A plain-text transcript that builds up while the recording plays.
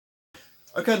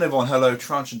Okay, everyone, hello,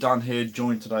 TarantulaDan here,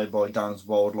 joined today by Dan's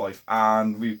Wildlife,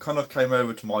 and we kind of came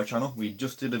over to my channel. We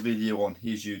just did a video on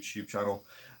his YouTube channel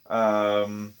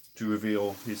to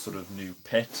reveal his sort of new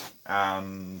pet,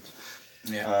 and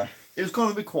it was kind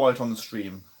of a bit quiet on the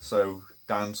stream, so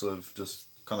Dan sort of just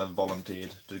kind of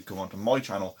volunteered to come onto my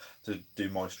channel to do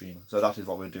my stream. So that is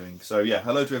what we're doing. So yeah,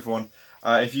 hello to everyone.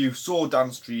 If you saw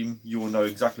Dan's stream, you will know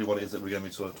exactly what it is that we're going to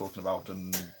be sort of talking about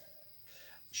and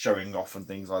showing off and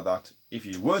things like that. If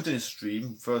you weren't in his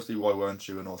stream, firstly, why weren't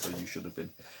you? And also, you should have been.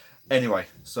 Anyway,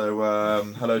 so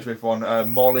hello to everyone.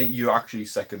 Molly, you're actually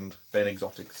second. Ben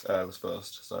Exotics was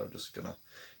first, so just gonna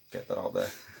get that out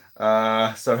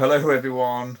there. So hello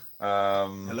everyone.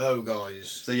 Hello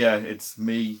guys. So yeah, it's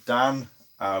me, Dan,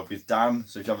 with Dan.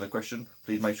 So if you have a question,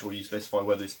 please make sure you specify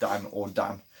whether it's Dan or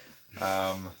Dan,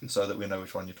 so that we know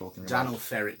which one you're talking about. Dan or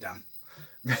Ferret Dan.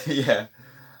 Yeah.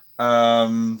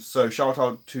 So shout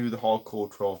out to the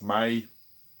Hardcore 12 May. If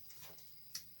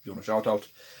you want to shout out.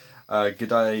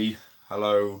 G'day,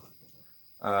 hello.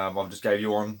 I've just gave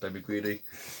you one, don't be greedy.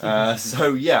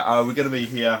 So yeah, we're going to be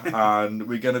here and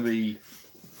we're going to be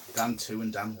Dan 2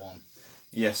 and Dan 1.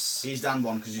 Yes. He's Dan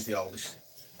 1 because he's the oldest.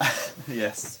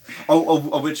 Yes.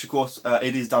 Oh, which of course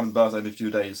it is Dan's birthday in a few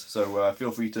days, so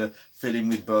feel free to fill in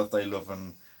with birthday love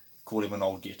and call him an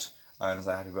old git and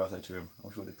say happy birthday to him.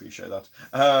 I'm sure he'd appreciate that.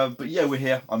 But yeah, we're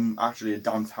here. I'm actually at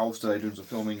Dan's house today doing some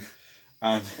filming,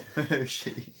 and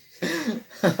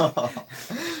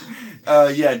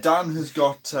yeah, Dan has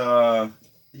got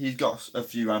he's got a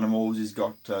few animals. He's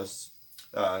got I've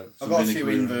got a few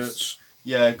inverts.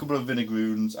 Yeah, a couple of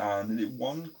vinegaroons and is it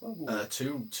one crab?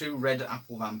 Two red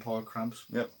apple vampire crabs.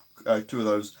 Yep, two of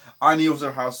those. And he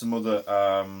also has some other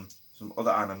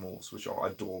animals which are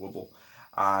adorable,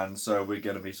 and so we're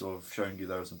going to be sort of showing you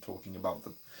those and talking about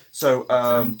them. So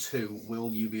Dan 2, will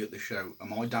you be at the show?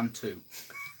 Am I Dan 2?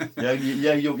 yeah,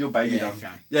 you're baby Dan. Okay.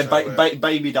 Yeah, so,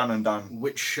 baby Dan and Dan.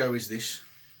 Which show is this?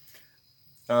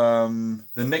 The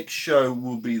next show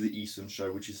will be the Eastern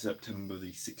show, which is September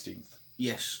the 16th.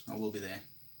 Yes, I will be there.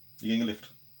 You getting a lift?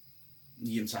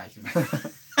 You can take him.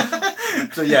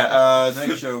 So yeah, the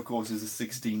next show of course is the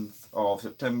 16th of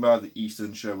September, the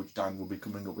Eastern show, which Dan will be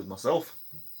coming up with myself.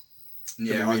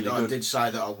 Yeah, really I did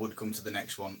say that I would come to the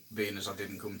next one, being as I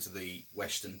didn't come to the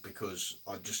Western because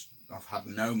I've had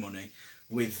no money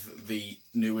with the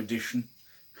new edition.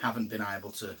 Haven't been able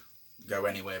to go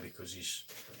anywhere because he's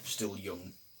still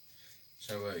young,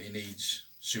 so he needs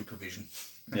supervision.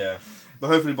 Yeah, but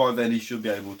hopefully by then he should be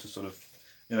able to sort of,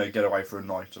 get away for a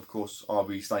night. Of course, I'll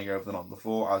be staying over the night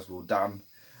before, as will Dan,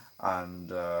 and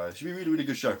it should be a really, really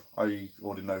good show. I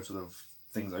already know sort of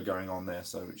things that are going on there,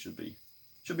 so it should be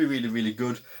really, really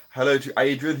good. Hello to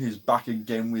Adrian, who's back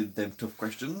again with them tough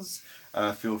questions.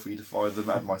 Feel free to fire them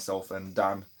at myself and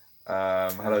Dan.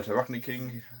 Hello to Arachne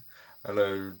King.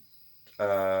 Hello.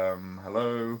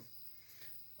 Hello.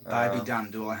 Baby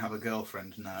Dan, do I have a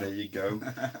girlfriend? No. There you go.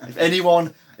 if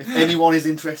anyone is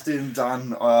interested in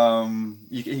Dan,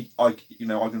 I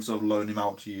can sort of loan him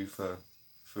out to you for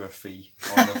a fee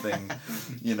kind of thing,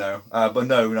 But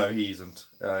no, he isn't.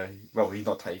 Well, he's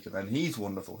not taken, and he's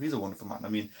wonderful. He's a wonderful man. I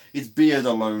mean, his beard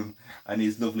alone and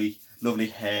his lovely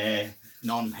hair.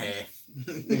 Non-hair.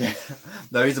 Yeah.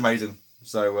 No, he's amazing.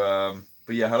 So,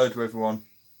 but yeah, hello to everyone.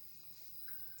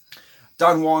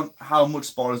 Dan 1, how much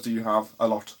spiders do you have? A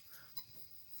lot.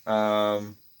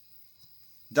 Dan,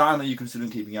 are you considering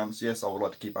keeping ants? Yes, I would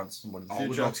like to keep ants in the future. I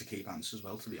would like to keep ants as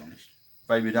well, to be honest.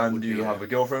 Baby Dan, do you have a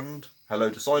girlfriend? Hello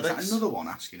to Sidex. Is that another one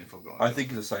asking if I've got a I think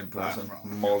it's the same person. Right.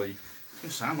 Molly.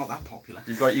 I'm not that popular.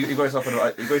 You've got yourself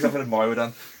an admirer,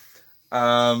 Dan.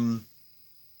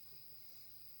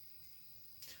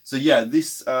 So yeah,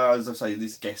 this as I say,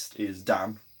 this guest is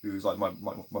Dan, who's like my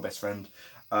best friend.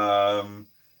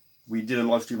 We did a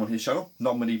live stream on his channel.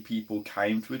 Not many people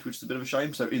came to it, which is a bit of a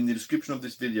shame. So in the description of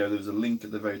this video, there's a link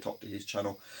at the very top to his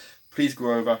channel. Please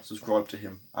go over, subscribe to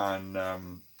him, and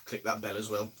click that bell as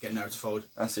well. Get notified.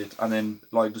 That's it. And then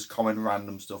just comment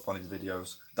random stuff on his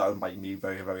videos. That would make me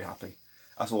very, very happy.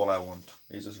 That's all I want.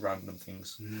 Is just random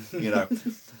things,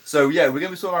 So yeah, we're gonna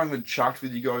be sort of having a chat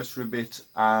with you guys for a bit,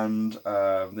 and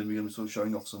then we're gonna be sort of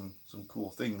showing off some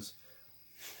cool things.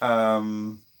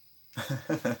 Dan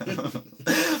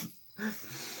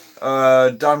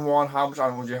 1, how much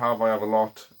animals do you have? I have a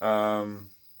lot.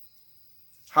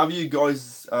 Have you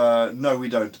guys? No, we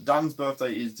don't. Dan's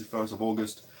birthday is the 1st of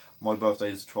August. My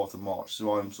birthday is the 12th of March.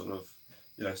 So I'm sort of,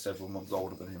 several months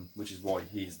older than him, which is why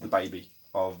he's the baby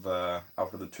of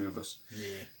out of the two of us.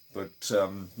 Yeah. But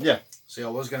yeah. See, I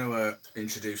was going to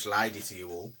introduce Lady to you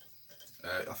all.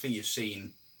 I think you've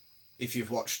seen if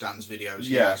you've watched Dan's videos,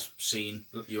 Yeah.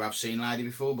 you have seen Lady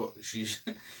before, but she's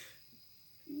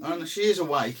she is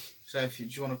awake. So if do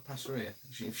you want to pass her here?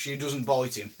 If she doesn't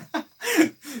bite him,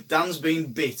 Dan's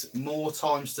been bit more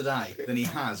times today than he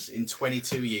has in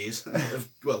 22 years.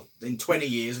 In 20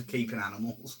 years of keeping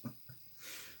animals.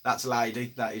 That's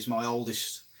Lady. That is my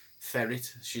oldest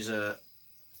ferret. She's to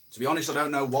be honest, I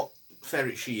don't know what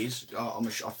ferret she is.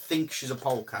 I think she's a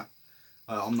polecat.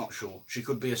 I'm not sure. She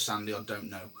could be a sandy. I don't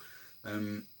know.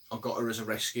 I got her as a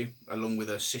rescue along with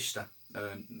her sister,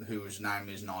 whose name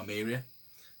is Nymeria.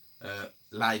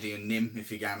 Lady and Nim, if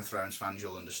you're Game of Thrones fans,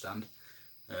 you'll understand.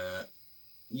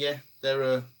 Yeah,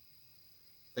 they're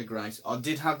great. I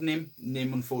did have Nim.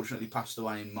 Nim unfortunately passed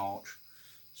away in March,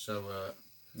 so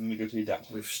let me go to your dad.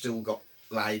 We've still got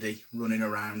Lady running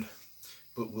around,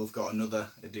 but we've got another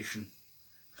edition.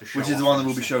 Which is the one that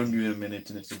we'll be showing you in a minute,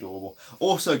 and it's adorable.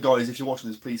 Also, guys, if you're watching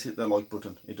this, please hit the like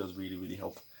button. It does really, really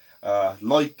help.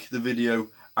 Like the video,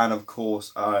 and of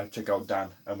course, check out Dan,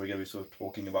 and we're going to be sort of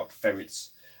talking about ferrets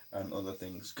and other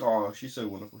things. God, she's so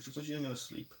wonderful. She looks like she's going to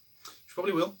sleep. She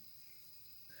probably will.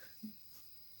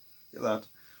 Look at that.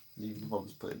 You can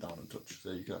probably put it down and touch,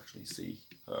 so you can actually see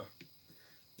her.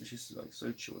 She's like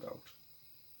so chilled out.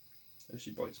 If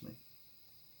she bites me.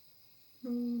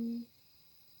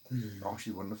 Oh,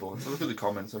 she's wonderful. So look at the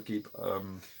comments. I keep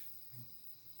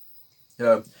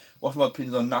what's my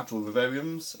opinions on natural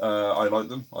vivariums? I like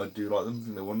them. I do like them. I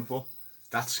think they're wonderful.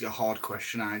 That's a hard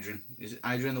question, Adrian. Is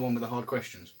Adrian the one with the hard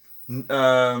questions?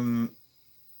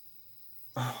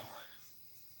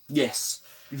 Yes.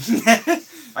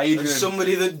 Adrian.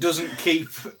 Somebody that doesn't keep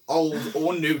old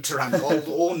or new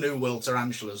world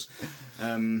tarantulas.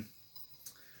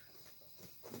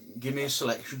 Give me a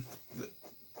selection.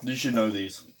 You should know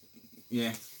these.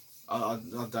 Yeah, I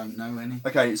don't know any.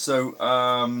 Okay, so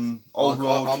old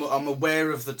world. I'm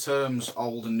aware of the terms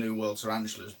old and new world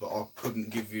tarantulas, but I couldn't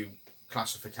give you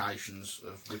classifications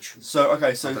of which. So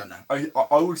okay, so I don't know.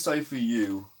 I would say for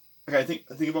you. Okay,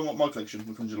 think about my collection.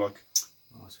 Which one do you like?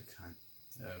 Oh, it's okay.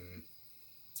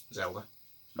 Zelda.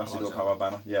 That's the Power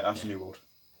Banner. Yeah, that's New World.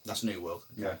 That's New World.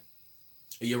 Okay. Yeah.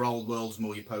 Are your old worlds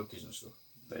more your pokies and stuff?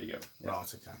 There you go. Yeah.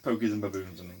 Right, okay. Pokies and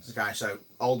baboons and things. Okay, so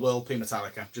old world P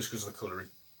Metallica, just because of the colouring.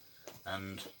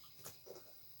 And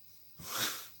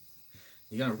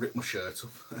you're going to rip my shirt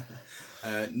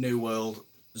up. New World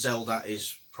Zelda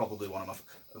is probably one of my...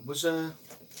 Was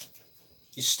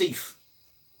is Steve?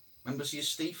 Remember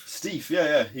Steve? Steve,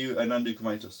 yeah. He Nando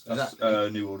Chromatus. That's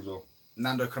New World as well.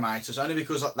 Nando Chromatus, only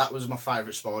because that was my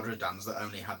favourite spider of Dan's that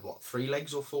only had, what, 3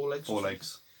 legs or 4 legs? 4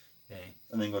 legs. Yeah.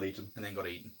 And then got eaten.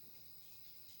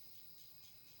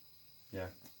 Yeah.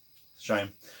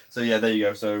 Shame. So yeah, there you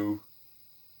go. So,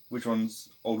 which one's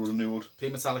Old World and New World? P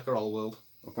Metallica, Old World.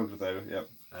 Or Poker Theo, yeah.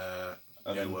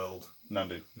 New World.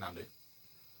 Nando.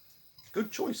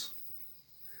 Good choice.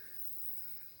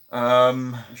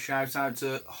 Shout out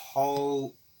to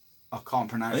Hol. I can't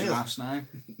pronounce your last name.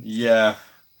 Yeah.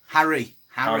 Harry.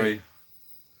 I've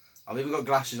even got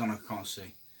glasses on. I can't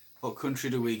see. What country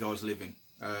do we guys live in?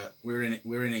 We're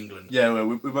in England. Yeah,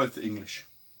 we're both English.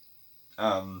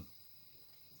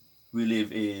 We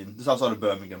live in just outside of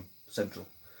Birmingham, central.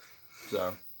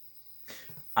 So,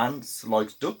 Ants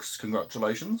likes ducks.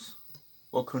 Congratulations.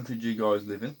 What country do you guys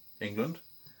live in? England.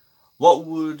 What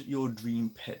would your dream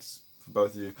pets for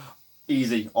both of you?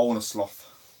 Easy. I want a sloth.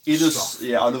 Sloth.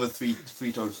 Yeah, I love a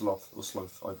three-toed sloth or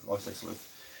sloth. I say sloth.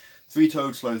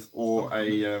 3-toed sloth or a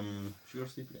Should we go to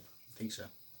sleep again? I think so.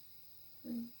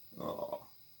 Oh.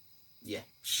 Yeah.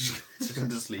 She's going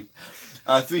to sleep.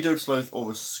 3-toed sloth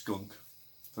or a skunk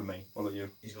for me. What about you?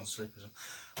 He's gone to sleep as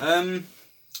well.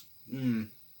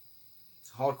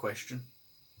 It's a hard question.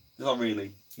 Not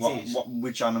really.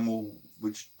 Which animal?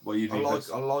 What you dream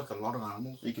pets? I like a lot of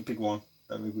animals. You can pick one.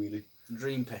 Don't be greedy.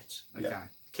 Dream pets. Okay. Yeah.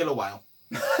 Killer whale.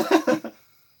 Because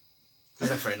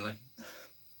they're friendly.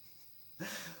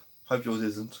 Hope yours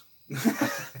isn't.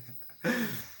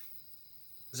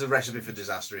 It's a recipe for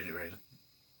disaster, isn't it, really?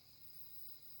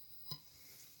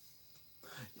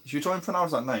 Should we try and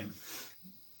pronounce that name?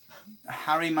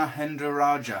 Harry Mahendra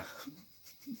Raja.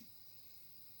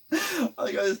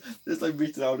 I guys just like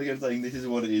read it out again saying this is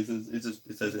what it is.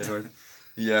 It says it right.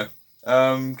 Yeah.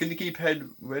 Can you keep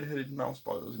red-headed mouse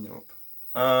spiders in Europe?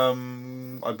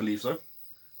 I believe so.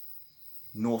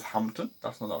 Northampton.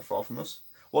 That's not that far from us.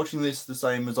 Watching this the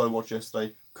same as I watched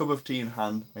yesterday. Cup of tea in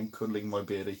hand and cuddling my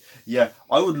beardie. Yeah,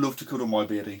 I would love to cuddle my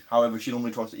beardie. However, she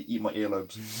normally tries to eat my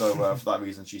earlobes. So for that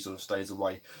reason, she sort of stays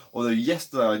away. Although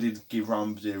yesterday I did give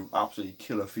Ramsey absolutely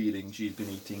killer feeding. She's been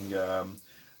eating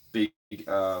big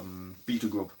beetle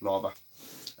grub larvae.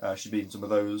 She's been eating some of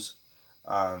those.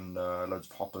 and loads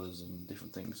of hoppers and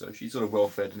different things. So she's sort of well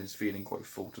fed and is feeling quite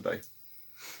full today.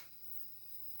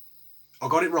 I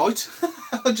got it right.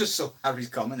 I just saw Harry's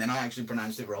comment and I actually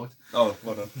pronounced it right. Oh,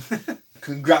 well done.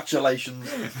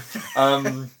 Congratulations.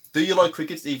 Do you like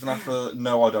crickets even after...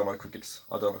 No, I don't like crickets.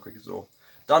 I don't like crickets at all.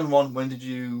 Dan 1, when did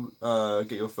you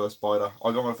get your first spider?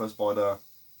 I got my first spider,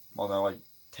 I don't know, like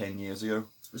 10 years ago.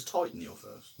 Was Titan your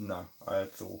first? No, I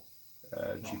had Thor.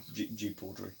 Nice. G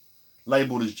Poultry.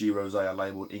 Labelled as G Rosé,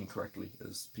 labelled incorrectly,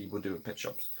 as people do at pet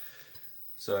shops.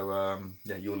 So,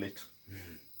 yeah, you're lit.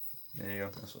 There you go,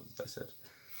 that's what they said.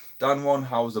 Dan 1,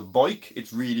 how's the bike?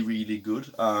 It's really, really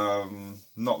good.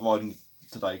 Not riding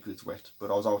today because it's wet, but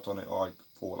I was out on it like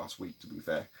for last week, to be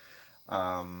fair.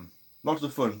 Lots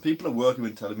of fun. People at work have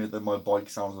been telling me that my bike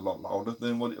sounds a lot louder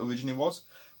than what it originally was,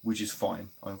 which is fine.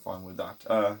 I'm fine with that.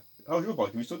 How's your bike?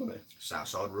 Have you still got it? It's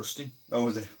outside rusting. Oh,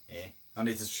 is it? Yeah. I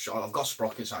need to. I've got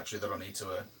sprockets actually that I need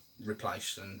to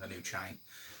replace and a new chain,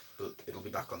 but it'll be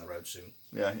back on the road soon.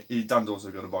 Yeah, Dan's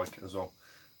also got a bike as well.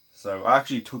 So I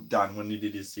actually took Dan when he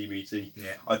did his CBT.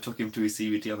 Yeah. I took him to his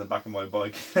CBT on the back of my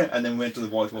bike, and then went to the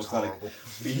White Horse Clinic.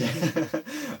 Yeah.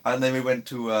 And then we went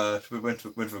to a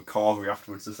carvery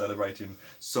afterwards to celebrate him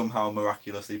somehow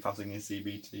miraculously passing his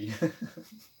CBT.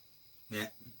 Yeah.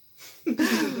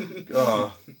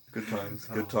 Oh, good times.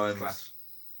 Good times. Class.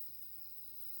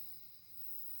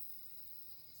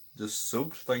 Just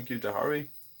subbed. Thank you to Harry.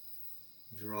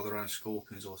 Would you rather own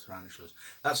scorpions or tarantulas?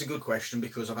 That's a good question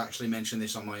because I've actually mentioned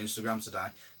this on my Instagram today.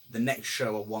 The next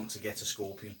show I want to get a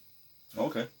scorpion.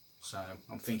 Okay. So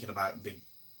I'm thinking about big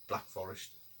black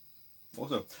forest.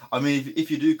 Awesome. I mean,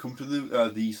 if you do come to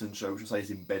the Eastern show, which I say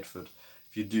is in Bedford,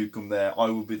 if you do come there, I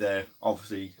will be there,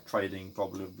 obviously trading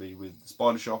probably with the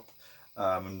Spider Shop,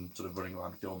 and sort of running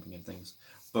around filming and things.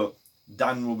 But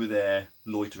Dan will be there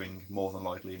loitering more than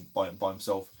likely by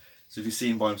himself. So if you see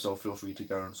him by himself, feel free to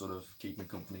go and sort of keep him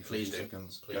company for a few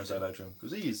seconds. Go and say hello to him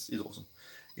because he's awesome.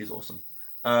 He's awesome.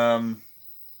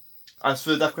 As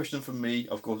for that question from me,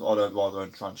 of course, I don't rather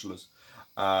own tarantulas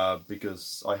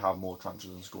because I have more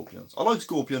tarantulas than scorpions. I like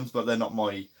scorpions, but they're not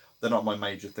my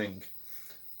major thing.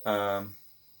 They're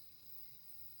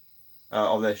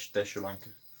Sri Lanka,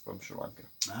 from Sri Lanka.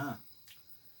 Ah.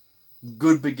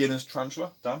 Good beginner's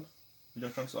tarantula, Dan. You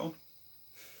don't tarantula on?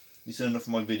 You've seen enough of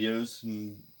my videos,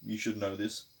 and you should know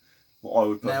this. What I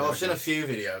would. Now I've seen a few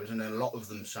videos, and a lot of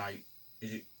them say,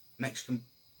 "Is it Mexican,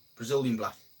 Brazilian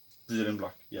black?" Brazilian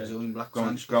black, yeah. Brazilian black.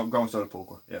 Ground soda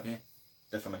porker, yeah. Yeah.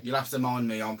 Definitely. You'll have to mind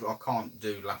me. I can't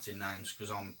do Latin names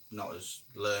because I'm not as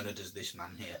learned as this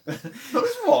man here. Not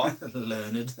as what?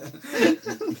 Learned.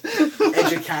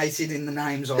 Educated in the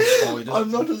names of spiders.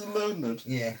 I'm not as learned.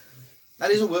 Yeah.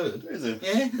 That is a word. Is it?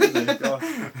 Yeah. Is it? God.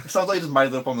 It sounds like you just made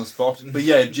it up on the spot. But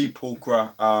yeah, G.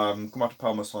 pulchra, come out to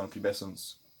Parmesan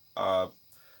pubescens.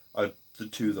 The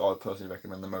two that I personally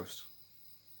recommend the most.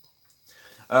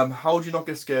 How do you not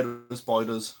get scared of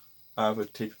spiders? A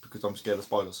tip, because I'm scared of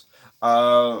spiders.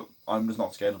 I'm just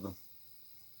not scared of them.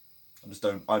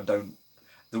 I don't.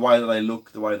 The way that they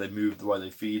look, the way they move, the way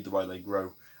they feed, the way they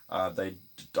grow, I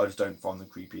just don't find them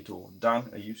creepy at all. Dan,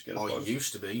 are you scared of spiders? I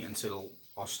used to be until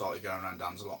I started going around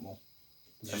Dan's a lot more.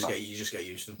 You just get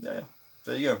used to them. Yeah.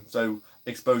 There you go. So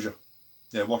exposure.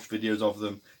 Yeah, watch videos of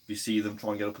them. If you see them, try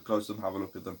and get up close to them, have a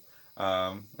look at them,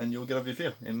 and you'll get over your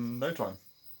fear in no time,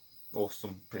 or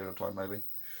some period of time maybe.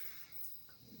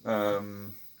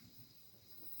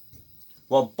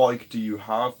 What bike do you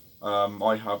have?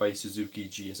 I have a Suzuki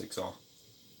GSXR.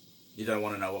 You don't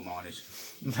want to know what mine is.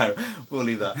 No, we'll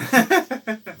leave that.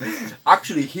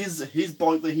 Actually, his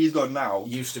bike that he's got now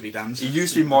used to be Dan's. It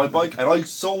used to be my bike, and I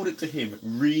sold it to him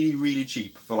really, really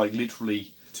cheap for like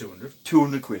literally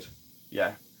 200 quid.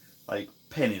 Yeah, like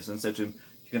pennies, and said to him,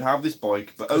 "You can have this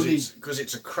bike, but only because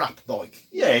it's a crap bike."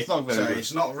 Yeah, it's not very good.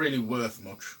 It's not really worth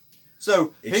much.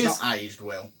 So it's not aged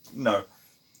well. No,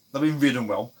 I've been ridden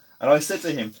well. And I said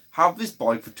to him, have this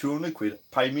bike for 200 quid,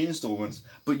 pay me in installments,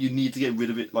 but you need to get rid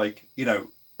of it, like, you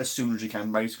know, as soon as you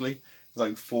can, basically.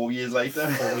 Like 4 years later.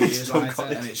 4 years later,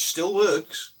 and it still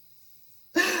works.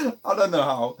 I don't know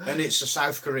how. And it's a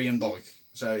South Korean bike,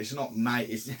 so it's not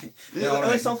made. Is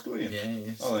they South Korean? Yeah,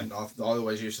 yes. Oh, I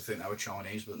always used to think they were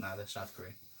Chinese, but now they're South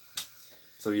Korean.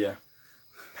 So, yeah.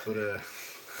 But,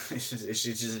 it's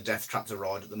just a death trap to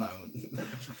ride at the moment.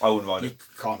 I wouldn't ride it. You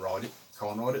can't ride it.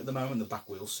 Can't ride it at the moment. The back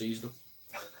wheel's seized up.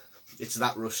 It's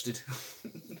that rusted.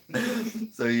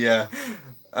 So yeah,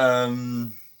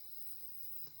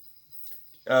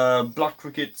 black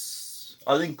crickets.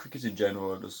 I think crickets in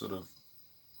general are just sort of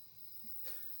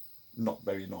not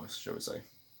very nice, shall we say.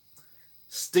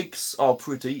 Sticks are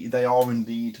pretty. They are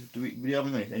indeed. Do we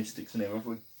have any sticks in here? Have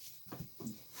we?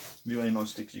 Have you got any nice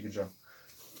sticks you can show?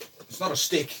 It's not a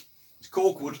stick. It's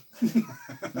corkwood.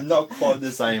 Not quite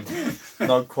the same.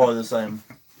 Not quite the same.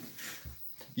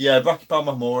 Yeah,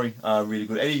 Brachypelma mori are really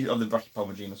good. Any of the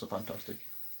Brachypelma genus are fantastic.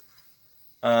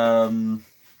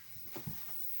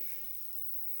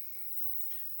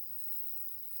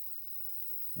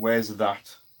 Where's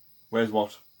that? Where's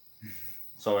what?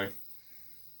 Sorry.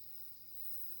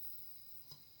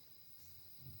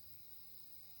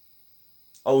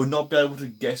 I would not be able to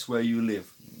guess where you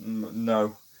live.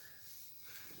 No.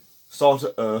 Start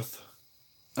at Earth.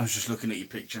 I was just looking at your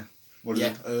picture. What is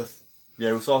it? Earth.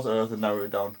 Yeah, we'll start at Earth and narrow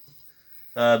it down.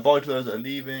 Bye to those that are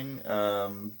leaving.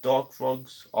 Dark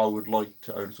frogs. I would like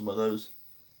to own some of those.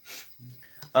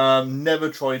 Never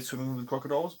tried swimming with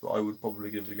crocodiles, but I would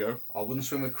probably give it a go. I wouldn't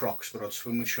swim with crocs, but I'd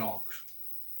swim with sharks.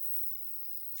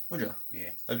 Would you? Yeah.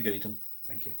 Hope you get eaten.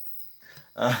 Thank you.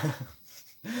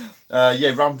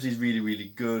 Yeah, Ramsey's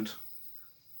really good.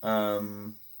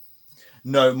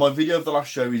 No, my video of the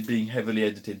last show is being heavily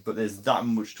edited, but there's that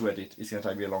much to edit. It's going to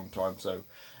take me a long time, so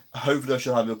hopefully I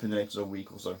shall have it up in the next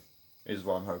week or so. Is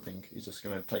what I'm hoping. It's just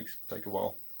going to take a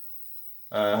while.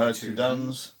 Hello to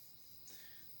Dan's.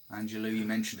 Angela, you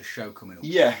mentioned a show coming up.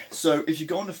 Yeah, so if you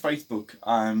go onto Facebook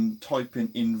and type in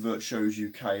Invert Shows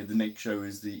UK, the next show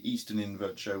is the Eastern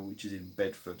Invert Show, which is in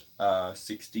Bedford,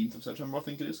 16th of September, I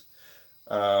think it is.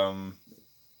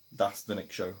 That's the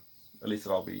next show. At least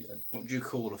I'll be. What do you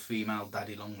call a female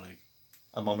daddy long leg?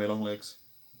 A mommy long legs.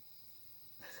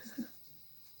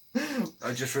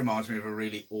 That just reminds me of a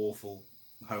really awful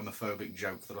homophobic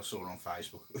joke that I saw on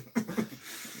Facebook.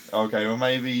 Okay, well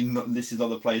maybe this is not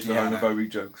the place for homophobic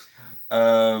jokes.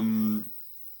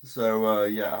 So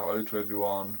yeah, hello to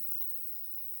everyone.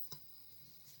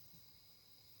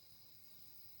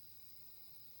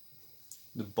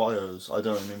 The bios, I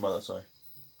don't mean by that, sorry.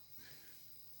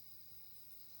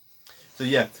 So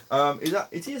yeah,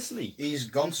 is he asleep? He's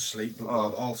gone to sleep, but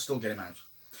I'll still get him out.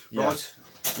 Yeah. Right.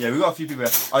 Yeah, we've got a few people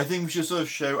here. I think we should sort of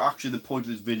show actually the point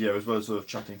of this video as well as sort of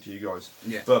chatting to you guys.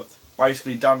 Yeah. But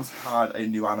basically Dan's had a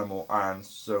new animal and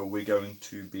so we're going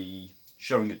to be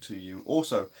showing it to you.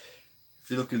 Also,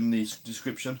 if you look in the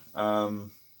description,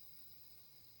 oh,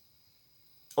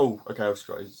 okay, I've just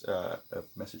got his a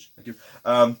message. Thank you.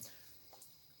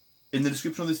 In the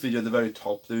description of this video, at the very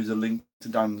top, there is a link to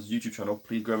Dan's YouTube channel.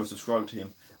 Please go over and subscribe to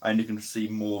him, and you can see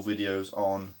more videos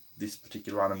on this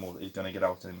particular animal that he's going to get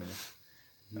out in a minute.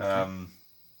 Okay.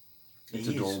 It's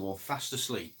adorable. Fast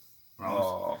asleep. Right.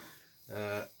 Oh.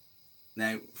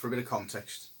 Now, for a bit of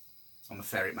context, I'm a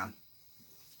ferret man.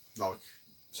 Like,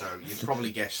 so you'd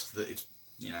probably guessed that it's,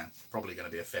 probably going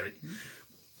to be a ferret.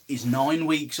 He's 9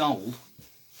 weeks old.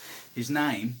 His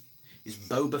name is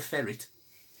Boba Ferret.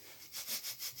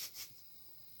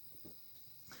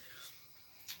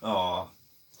 Oh.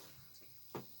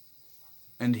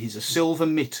 And he's a silver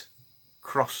mitt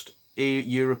crossed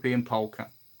European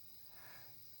polecat.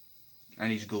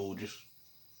 And he's gorgeous.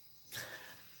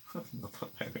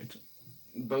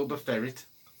 Boba Ferret.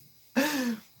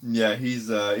 Yeah, he's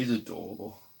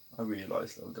adorable. I really like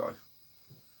this little guy.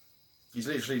 He's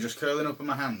literally just curling up in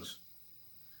my hands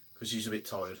because he's a bit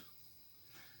tired.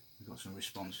 We've got some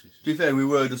responses. To be fair, we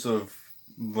were just sort of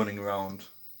running around.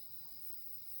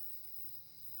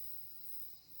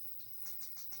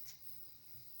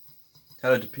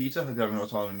 Hello to Peter. Hope you're having a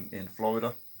nice time in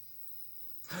Florida.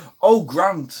 Oh,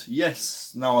 Grant.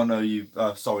 Yes. Now I know you.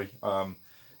 Sorry.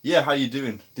 Yeah, how you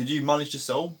doing? Did you manage to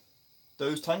sell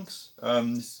those tanks?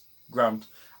 This Grant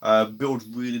build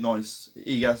really nice.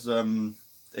 He has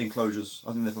enclosures.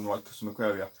 I think they're from like Custom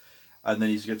Aquaria, and then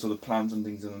he gets all the plants and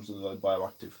things in them, so they're like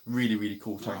bioactive. Really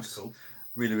cool tanks. That's cool.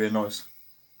 Really nice.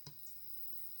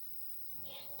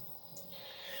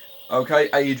 Okay,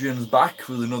 Adrian's back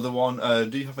with another one.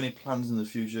 Do you have any plans in the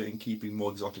future in keeping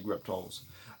more exotic reptiles?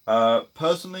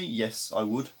 Personally, yes, I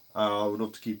would. I would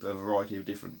love to keep a variety of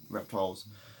different reptiles.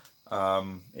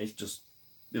 It's just,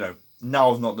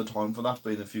 now is not the time for that,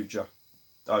 but in the future,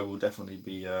 I will definitely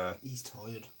be... He's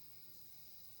tired.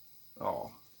 Oh.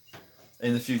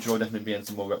 In the future, I'll definitely be in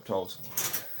some more reptiles.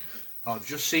 I've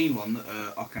just seen one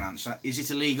that I can answer. Is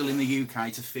it illegal in the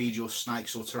UK to feed your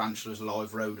snakes or tarantulas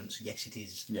live rodents? Yes, it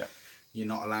is. Yeah. You're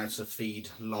not allowed to feed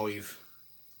live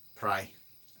prey.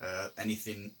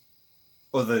 Anything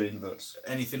other than inverts.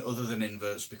 Anything other than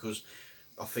inverts, because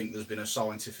I think there's been a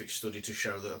scientific study to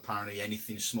show that apparently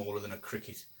anything smaller than a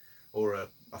cricket or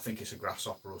I think it's a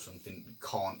grasshopper or something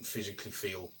can't physically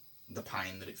feel the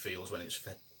pain that it feels when it's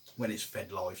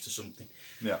fed live to something.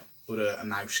 Yeah. But a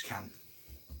mouse can.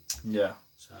 Yeah.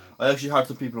 So I actually had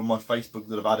some people on my Facebook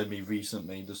that have added me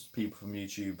recently, just people from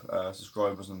YouTube,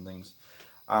 subscribers and things.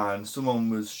 and someone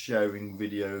was sharing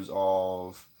videos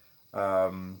of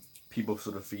people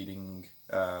sort of feeding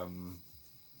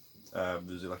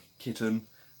was it like a kitten,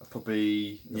 a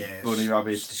puppy, a bunny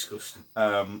rabbit, it's disgusting.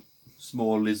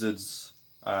 Small lizards,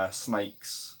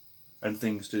 snakes, and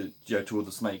things to to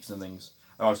other snakes and things.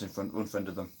 I was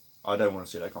unfriended them. I don't want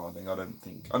to see that kind of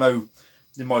thing. I know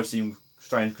it might seem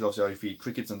strange because obviously I feed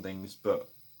crickets and things, but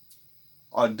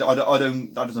I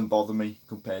don't. That doesn't bother me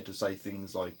compared to say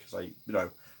things like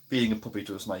feeding a puppy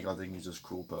to a snake. I think is just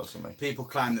cruel personally. People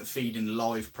claim that feeding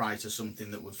live prey to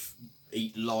something that would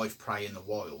eat live prey in the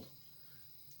wild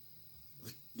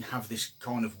have this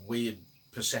kind of weird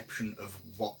perception of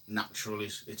what natural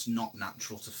is. It's not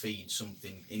natural to feed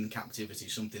something in captivity,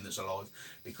 something that's alive,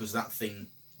 because that thing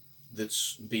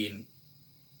that's being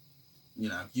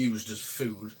used as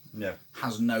food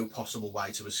has no possible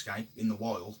way to escape. In the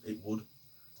wild it would,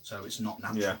 so it's not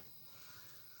natural.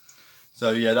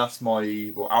 So that's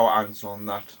our answer on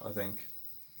that, I think.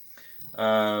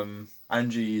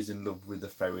 Angie is in love with the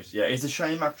ferret. Yeah, it's a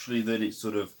shame actually that it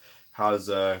sort of has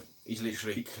he's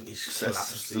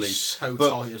collapsed. He's so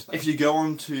tired. If you go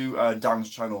on to Dan's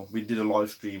channel, we did a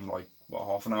live stream like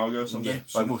half an hour ago or something. Yeah,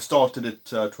 like we started at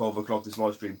 12 o'clock this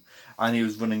live stream, and he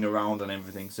was running around and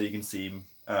everything, so you can see him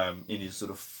in his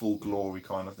sort of full glory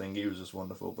kind of thing. He was just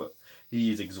wonderful, but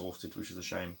he is exhausted, which is a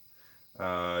shame.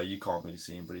 You can't really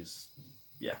see him, but he's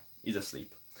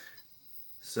asleep.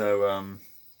 So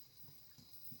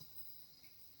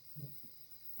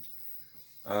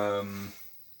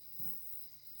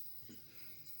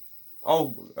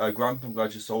Grant, I'm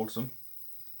glad you sold some.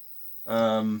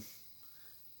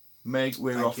 Meg,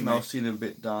 we're off now. See you in a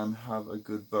bit, Dan. Have a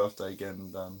good birthday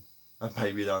again, Dan.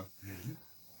 Baby Dan. Mm-hmm.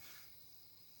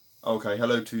 Okay,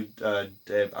 hello to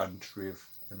Deb and Triv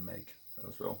and Meg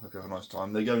as well. Hope you have a nice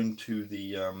time. They're going to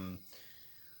the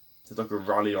there's like a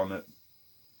rally on it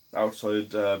outside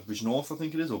Bridge North, I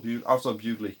think it is, or outside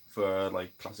Bewdley for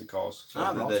like classic cars.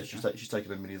 So she's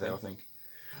taking a mini there, I think.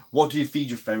 What do you feed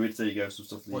your ferrets? There you go, some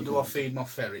stuff. What do I feed my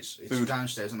ferrets? It's food.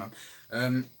 Downstairs, I know.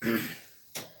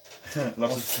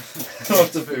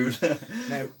 Lots of food.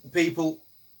 Now,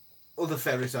 other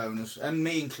ferret owners, and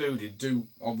me included, do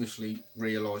obviously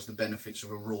realise the benefits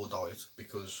of a raw diet,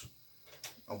 because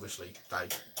obviously they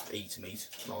eat meat.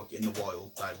 Like in the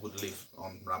wild, they would live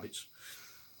on rabbits.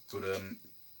 But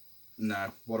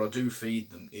no, what I do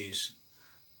feed them is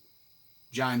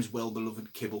James'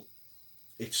 well-beloved kibble.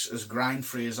 It's as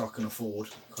grain-free as I can afford,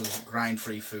 because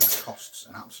grain-free food costs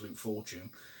an absolute fortune.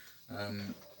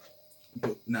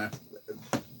 But no,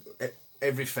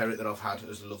 every ferret that I've had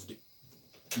has loved it.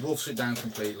 Wolfs it down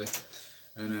completely,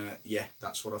 and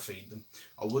that's what I feed them.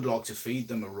 I would like to feed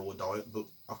them a raw diet, but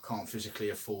I can't physically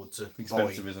afford to.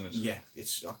 Expensive, isn't it? Yeah,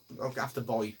 I have to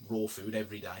buy raw food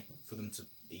every day for them to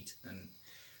eat, and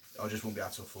I just won't be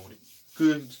able to afford it.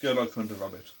 Could go like hunt a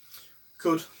rabbit.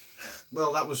 Could.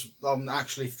 Well, I'm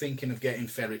actually thinking of getting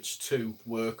ferrets to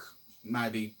work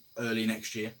maybe early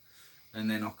next year, and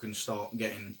then I can start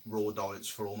getting raw diets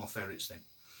for all my ferrets then,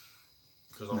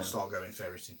 because I'll start going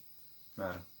ferreting.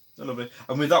 I love it.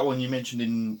 And with that one, you mentioned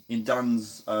in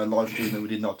Dan's live stream that we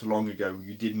did not too long ago,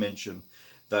 you did mention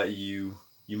that you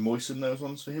moisten those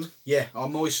ones for him. Yeah, I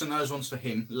moisten those ones for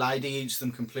him. Lady eats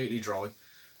them completely dry.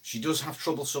 She does have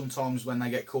trouble sometimes when they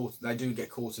get caught. They do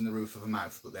get caught in the roof of her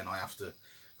mouth, but then I have to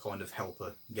kind of help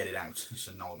her get it out. It's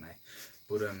a nightmare.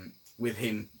 But with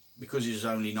him, because he's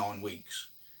only 9 weeks,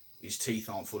 his teeth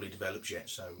aren't fully developed yet,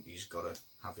 so he's got to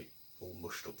have it all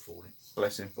mushed up for him.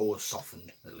 Bless him. Or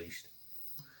softened, at least.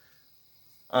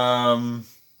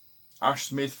 Ash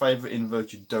Smith, favourite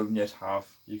invert you don't yet have.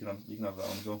 You can have that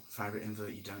one as well. Favourite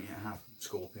invert you don't yet have?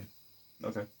 Scorpion.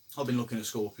 Okay. I've been looking at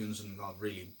scorpions, and I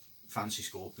really fancy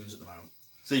scorpions at the moment.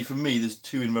 See, for me, there's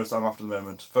 2 inverts I'm after at the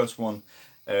moment. First one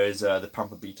is the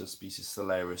Pampa Beta species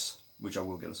Solaris, which I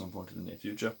will get at some point in the near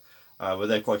future. But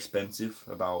they're quite expensive,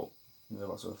 about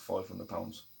sort of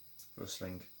 £500 for a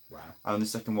sling. Wow. And the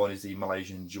second one is the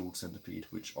Malaysian jeweled centipede,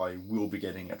 which I will be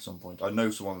getting at some point. I know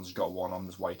someone's got one. I'm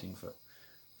just waiting for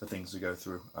things to go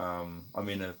through. I'm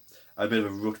in a bit of a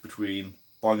rut between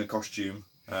buying a costume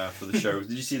for the show.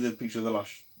 Did you see the picture of the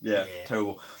last? Yeah,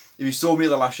 terrible. If you saw me at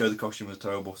the last show, the costume was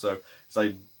terrible. So it's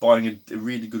like buying a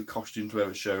really good costume to wear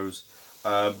at shows,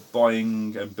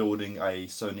 buying and building a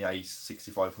Sony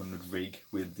A6500 rig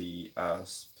with the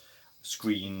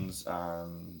screens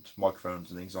and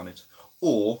microphones and things on it,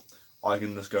 or I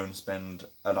can just go and spend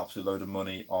an absolute load of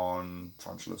money on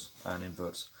tarantulas and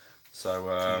inverts. So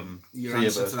your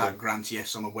answer to that, Grant,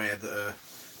 yes, I'm aware that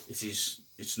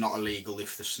it's not illegal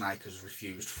if the snake has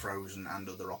refused frozen and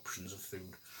other options of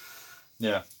food.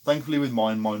 Yeah, thankfully with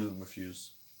mine doesn't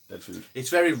refuse dead food. It's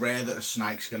very rare that a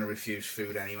snake's going to refuse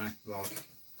food anyway.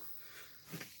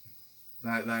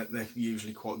 Like, they're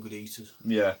usually quite good eaters.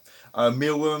 Yeah.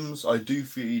 Mealworms, I do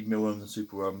feed mealworms and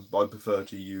superworms, but I prefer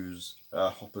to use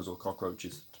hoppers or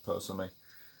cockroaches, personally.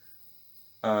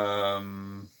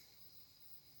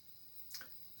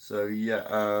 So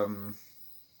yeah.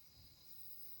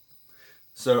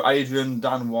 So Adrian,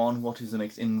 Dan 1, what is the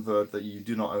next invert that you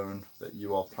do not own that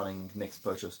you are planning next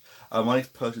purchase? My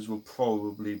next purchase will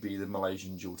probably be the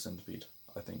Malaysian Jewel Centipede.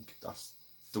 I think that's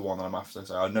the one that I'm after.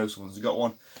 So I know someone's got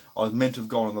one. I was meant to have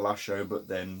gone on the last show, but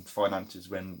then finances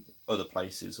went other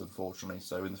places, unfortunately.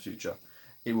 So in the future,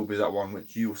 it will be that one,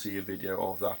 which you will see a video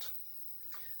of that.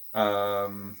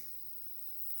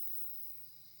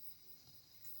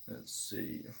 Let's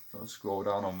see. I'll scroll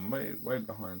down. I'm way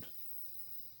behind.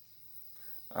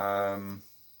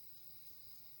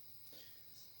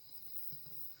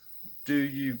 Do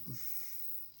you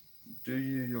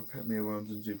your pet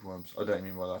mealworms and superworms? I don't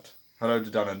mean by that. Hello to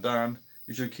Dan and Dan.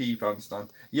 You should keep ants, Dan.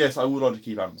 Yes, I would like to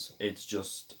keep ants. It's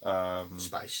just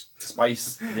space.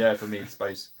 Space. Yeah, for me, it's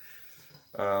space.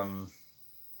 I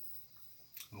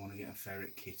want to get a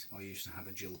ferret kit. I used to have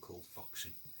a Jill called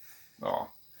Foxy. Oh,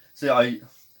 see, I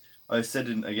said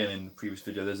again in the previous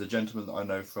video. There's a gentleman that I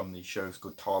know from the shows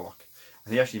called Tarlock,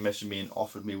 and he actually messaged me and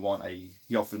offered me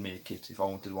He offered me a kit if I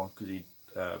wanted one because he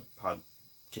had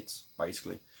kits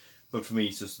basically. But for me,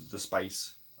 it's just the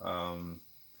space.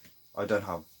 I don't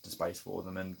have the space for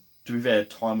them, and to be fair,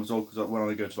 time as well, because when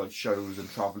I go to like shows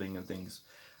and travelling and things,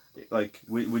 like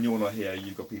when you're not here,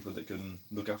 you've got people that can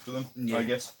look after them. Yeah. I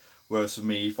guess. Whereas for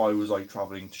me, if I was like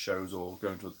travelling to shows or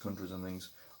going to other countries and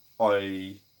things,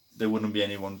 there wouldn't be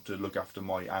anyone to look after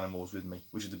my animals with me,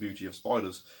 which is the beauty of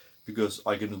spiders, because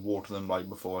I can water them like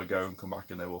before I go and come back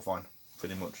and they're all fine,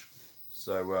 pretty much.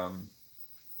 So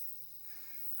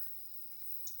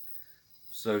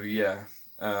yeah.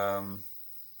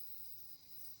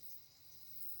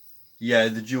 Yeah,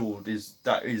 the jewel is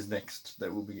next.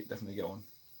 That will be definitely get on.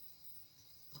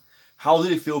 How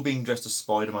did it feel being dressed as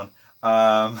Spider-Man?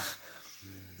 I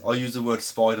use the word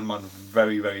Spider-Man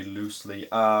very loosely.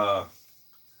 I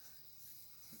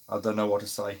don't know what to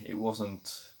say. It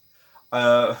wasn't.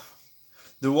 The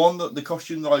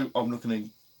costume that I'm looking at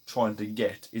trying to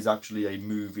get is actually a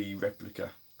movie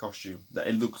replica costume. That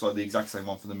it looks like the exact same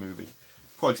one from the movie.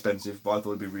 Quite expensive, but I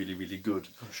thought it'd be really good.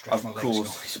 Of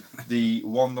course, the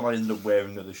one that I ended up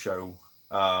wearing at the show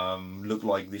looked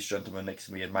like this gentleman next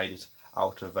to me had made it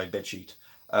out of a bedsheet.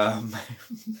 Probably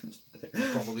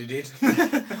did.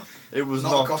 It was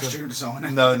not a costume designer.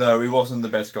 No, it wasn't the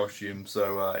best costume.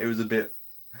 So it was a bit.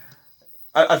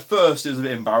 At first, it was a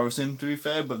bit embarrassing, to be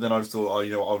fair. But then I just thought,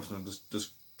 I was going to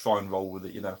just try and roll with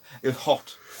it. It was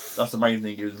hot. That's the main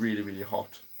thing. It was really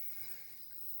hot.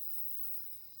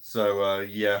 So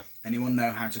yeah. Anyone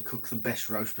know how to cook the best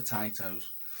roast potatoes?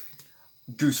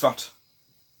 Goose fat.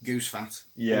 Goose fat.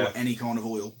 Yeah. Or any kind of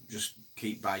oil. Just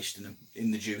keep basting them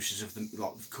in the juices of them.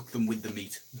 Like cook them with the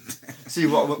meat. See,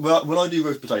 when I do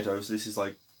roast potatoes, this is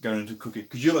like going into cooking,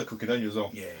 because you like cooking, don't you, as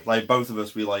well? Yeah. Like both of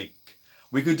us, we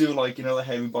could do like the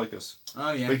hairy bikers.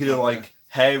 Oh yeah. We could do like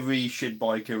hairy shit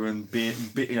biker and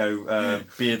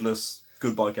beardless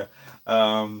good biker.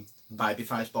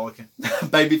 Babyface biker.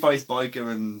 Babyface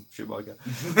biker and shit biker.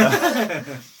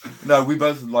 No, we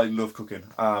both love cooking.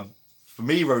 For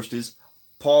me, roasties,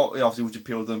 obviously once you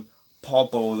peel them,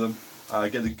 boil them,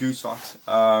 get the goose fat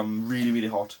really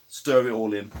hot, stir it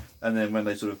all in, and then when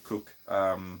they sort of cook,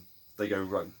 they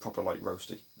go proper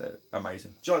roasty. They're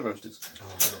amazing. Do you like roasties? Oh,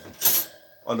 I love them.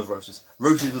 I love roasties.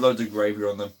 Roasties with loads of gravy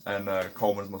on them and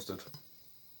Coleman's mustard.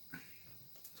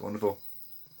 It's wonderful.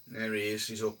 There he is,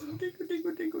 he's up. He's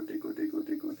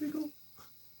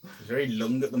very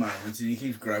lung at the moment and he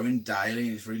keeps growing daily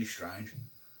and it's really strange.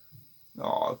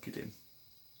 Oh, look at him.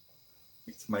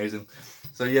 It's amazing.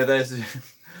 So yeah, that's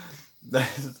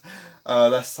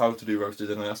how to do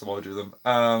roasted, and that's how I do them.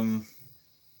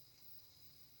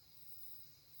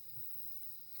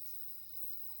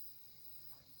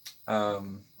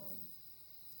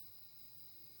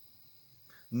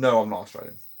 No, I'm not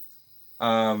Australian.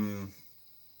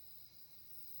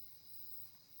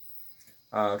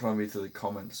 Trying to read through the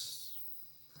comments.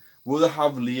 Will they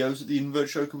have Leos at the Invert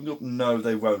show coming up? No,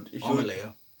 they won't. I'm a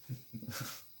Leo.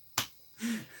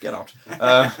 Get out.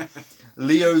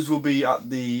 Leos will be at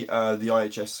the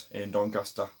IHS in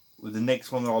Doncaster. With the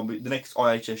next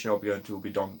IHS show I'll be going to will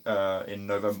be in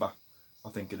November, I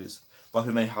think it is. But I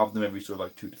think they have them every sort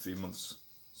of 2 to 3 months.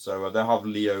 So they'll have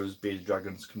Leos, bearded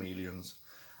dragons, chameleons,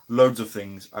 loads of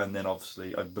things, and then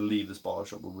obviously I believe the spider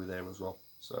shop will be there as well.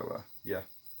 So yeah.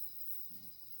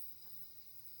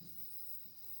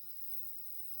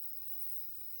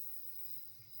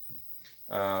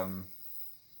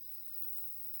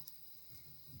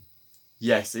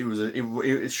 Yes, it was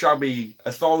it's shabby.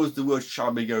 As far as the word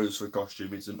shabby goes for a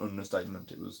costume, it's an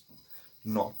understatement. It was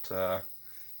not the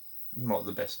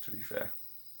best, to be fair.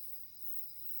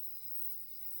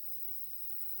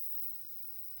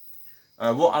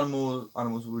 What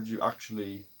animals would you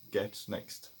actually get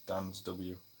next, Dan's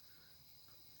W?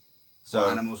 So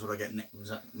what animals would I get next? Was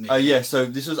that me? Yeah. So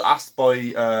this was asked by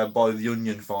the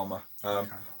onion farmer.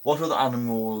 Okay. What other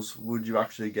animals would you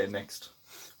actually get next?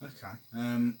 Okay.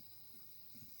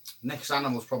 Next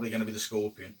animal's probably going to be the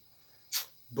scorpion.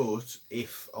 But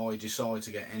if I decide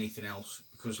to get anything else,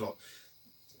 because like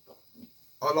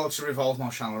I like to revolve my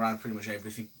channel around pretty much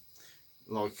everything.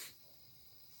 Like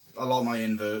I like my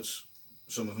inverts,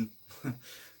 some of them.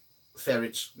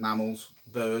 Ferrets, mammals,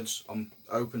 birds. I'm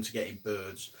open to getting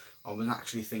birds. I was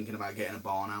actually thinking about getting a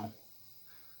barn owl.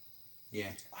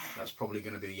 Yeah, that's probably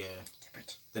going to be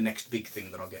the next big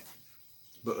thing that I'll get.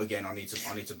 But again, I need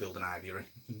to build an aviary.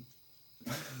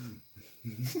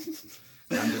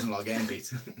 Dan doesn't like getting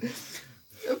beat.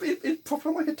 It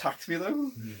proper like attacks me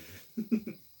though.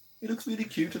 He looks really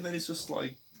cute, and then he's just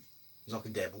like he's like a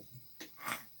devil.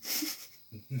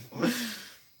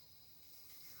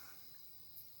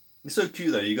 He's so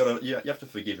cute though. You have to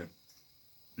forgive him.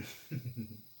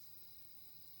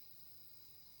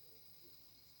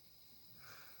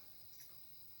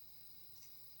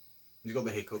 He's got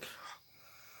the hiccup.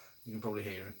 You can probably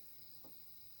hear him.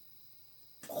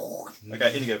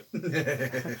 Okay, in you go.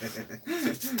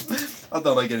 I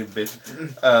don't like getting bit.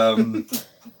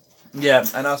 Yeah,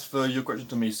 and as for your question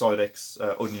to me, Side X,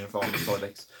 Onion Farm, Side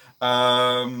X.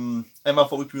 Emma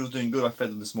thought Whippy was doing good. I fed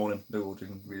them this morning. They were all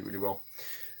doing really, really well.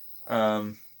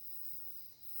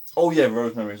 Oh yeah,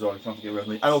 rosemary as well. You can't forget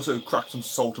rosemary. And also crack some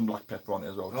salt and black pepper on it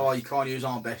as well. Oh, you can't use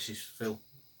Aunt Bessie's, Phil.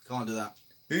 Can't do that.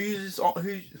 Who uses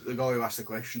the guy who asked the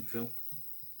question, Phil?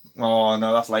 Oh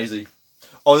no, that's lazy.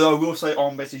 Although I will say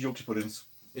Aunt Bessie's Yorkshire puddings.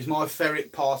 Is my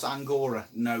ferret part Angora?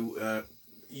 No.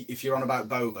 If you're on about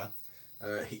Boba,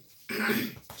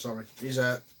 sorry, he's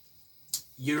a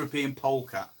European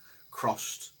polecat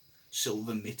crossed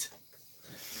silver mitt.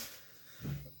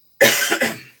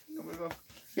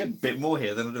 Get a bit more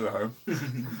here than I do at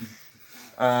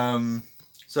home.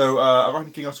 So I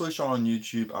reckon King, I saw his channel on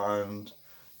YouTube and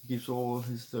he keeps all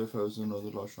his photos and other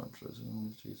large tarantulas.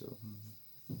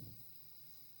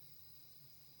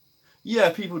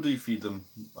 Yeah, people do feed them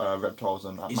reptiles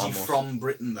and animals. Is he from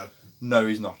Britain though? No,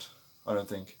 he's not. I don't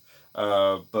think.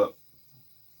 But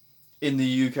in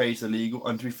the UK it's illegal,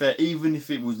 and to be fair, even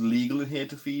if it was legal in here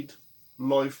to feed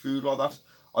live food like that,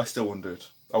 I still wouldn't do it.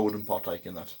 I wouldn't partake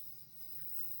in that.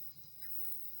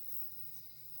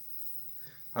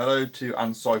 Hello to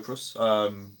Anne Cyprus.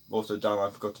 Also, Dan, I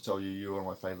forgot to tell you, you're one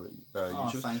of my favourite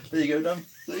YouTubers. Thank you. There you go, Dan.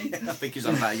 See? I think he's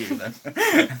on about you then.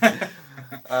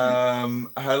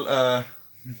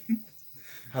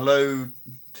 Hello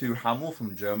to Hamill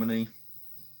from Germany.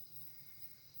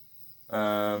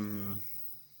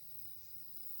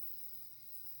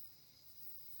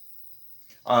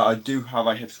 I do have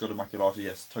a Hypscota maculata,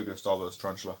 yes, Togo starburst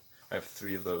tarantula. I have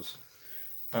 3 of those.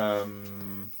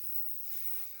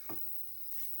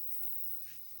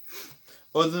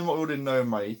 Other than what we already know,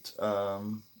 mate,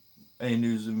 any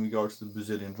news in regards to the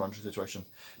Brazilian tarantula situation?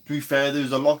 To be fair,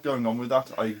 there's a lot going on with that.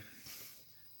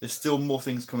 There's still more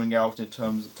things coming out. It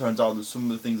turns out that some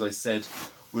of the things I said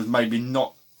was maybe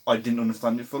not, I didn't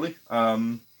understand it fully.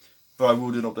 But I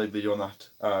will do an update video on that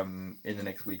in the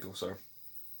next week or so.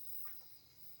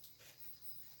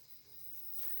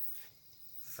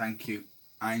 Thank you,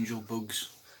 Angel Bugs.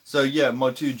 So yeah,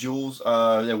 my 2 jewels,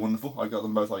 they're wonderful. I got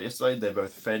them both out yesterday. They're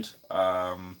both fed.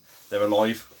 They're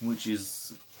alive, which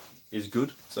is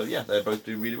good. So yeah, they're both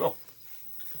doing really well.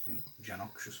 I think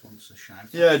Janoxus wants a shout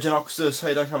out. Yeah, Janoxus,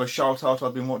 hey, don't have a shout out.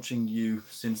 I've been watching you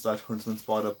since that Huntsman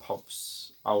Spider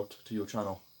pops out to your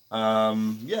channel.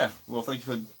 Yeah, well, thank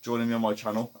you for joining me on my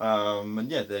channel. And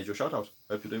yeah, there's your shout out.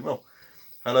 Hope you're doing well.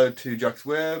 Hello to Jax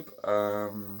Webb.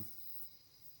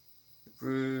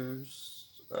 Bruce.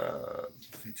 I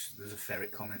think there's a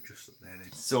ferret comment just up there.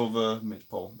 Then. Silver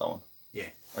mid-pole, that one? Yeah.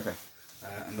 Okay.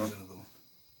 And there's another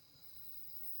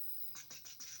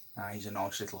one. He's a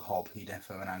nice little hob. He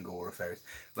defo an Angora ferret.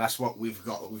 That's what we've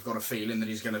got. We've got a feeling that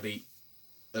he's going to be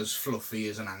as fluffy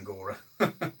as an Angora.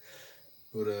 But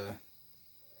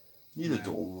he's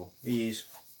adorable. He is.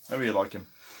 I really like him.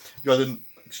 You guys,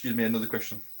 excuse me, another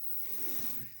question.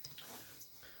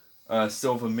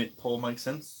 Silver mid-pole makes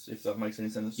sense, if that makes any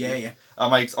sense. Yeah, yeah. I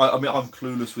mean, I'm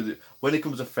clueless with it. When it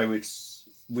comes to ferrets,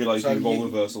 we like do role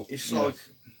reversal. It's like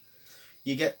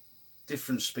you get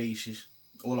different species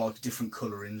or like different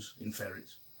colourings in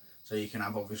ferrets. So you can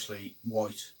have obviously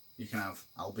white, you can have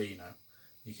albino,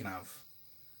 you can have,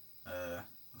 I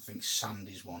think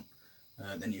Sandy's one.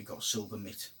 Then you've got silver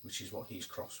mitt, which is what he's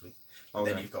crossed with.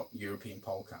 Okay. Then you've got European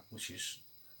polecat, which is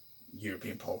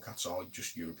European polecats are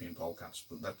just European polecats,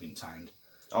 but they've been tamed.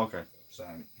 Okay. So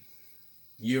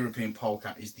European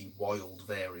polecat is the wild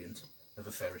variant of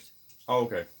a ferret. Oh,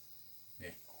 okay. Yeah.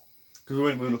 Because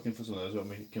we were looking for some of those when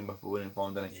we came back, but we didn't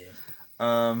find any.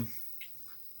 Yeah.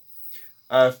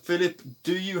 Philip,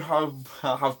 do you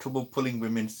have trouble pulling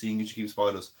women seeing as you keep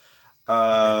spiders?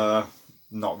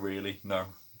 Not really, no.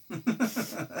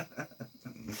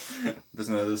 There's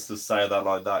no just to say that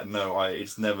like that. No,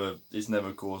 it's never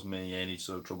caused me any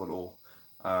sort of trouble at all.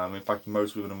 In fact,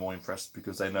 most women are more impressed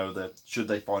because they know that should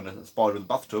they find a spider in the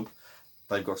bathtub,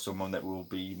 they've got someone that will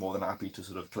be more than happy to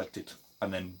sort of collect it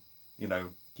and then, you know,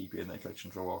 keep it in their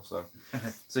collection for a while. So,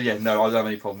 so yeah, no, I don't have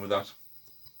any problem with that.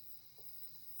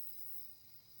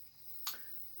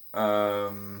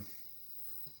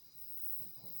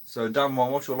 So Dan,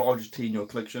 what's your largest tea in your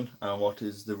collection, and what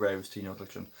is the rarest tea in your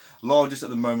collection? Largest at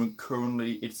the moment,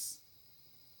 currently, it's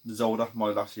Zolda, my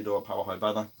last year power high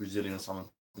banner, Brazilian salmon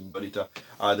bonita.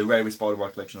 The rarest spider in my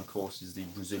collection, of course, is the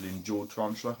Brazilian jawed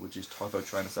tarantula, which is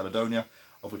Typhotraena celadonia,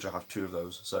 of which I have 2 of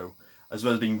those. So, as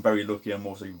well as being very lucky, I'm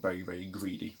also very, very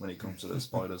greedy when it comes to those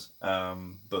spiders.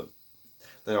 But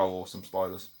they are awesome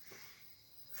spiders.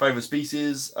 Favourite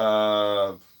species?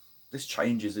 This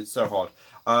changes, it's so hard.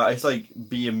 It's like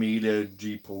B. Amelia,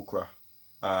 G. pulchra,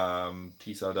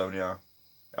 T. Celadonia,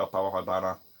 L.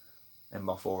 Powerhybana, M.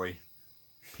 Barfori,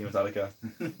 P. metallica,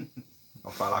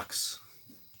 L. Phalax.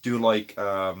 Do like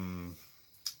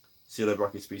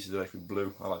Coelobrachys species of electric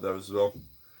blue, I like those as well.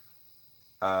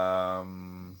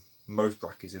 Most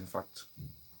brachys, in fact,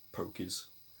 pokies.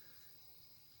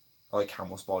 I like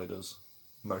camel spiders,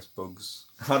 most bugs.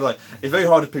 It's very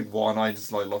hard to pick one, I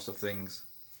just like lots of things.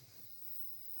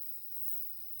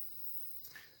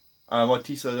 My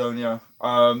T. Celadonia.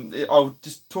 I'll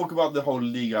just talk about the whole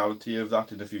legality of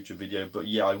that in a future video, but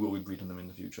yeah, I will be breeding them in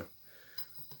the future.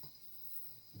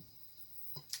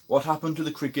 What happened to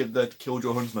the cricket that killed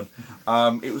your huntsman?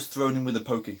 It was thrown in with a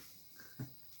pokey,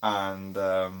 and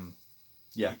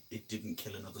yeah, it didn't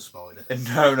kill another spider.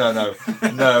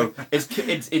 No.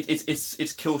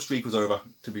 Its kill streak was over.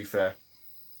 To be fair,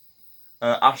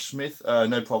 Ash Smith,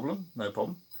 no problem.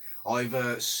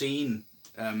 I've seen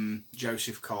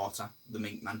Joseph Carter, the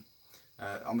mink man.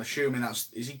 I'm assuming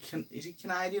is he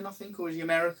Canadian, I think, or is he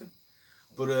American?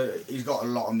 But he's got a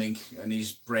lot of mink, and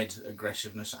he's bred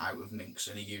aggressiveness out of minks,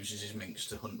 and he uses his minks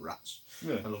to hunt rats,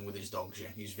 along with his dogs.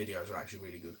 Yeah, his videos are actually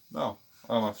really good. Oh,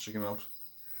 I'll have to check him out.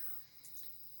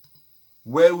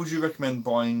 Where would you recommend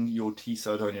buying your T.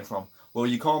 Celadonia from? Well,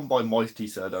 you can't buy my T.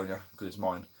 Celadonia because it's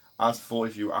mine. As for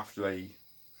if you're after a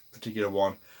particular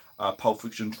one, Pulp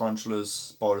Fiction tarantulas,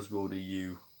 Spiders Will Do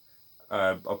You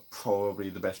are probably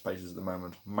the best places at the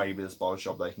moment. Maybe the spider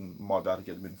shop might be able to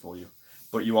get them in for you,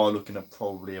 but you are looking at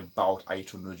probably about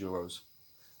 €800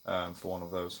 for one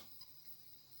of those.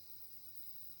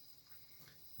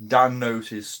 Dan knows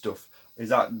his stuff. Is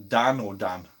that Dan or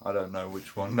Dan? I don't know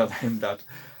which one. No, that.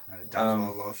 Dan's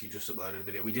Wildlife, you just uploaded a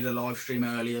video. We did a live stream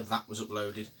earlier, that was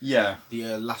uploaded. Yeah.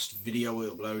 The last video we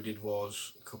uploaded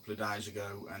was a couple of days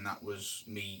ago, and that was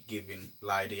me giving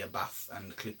Lady a bath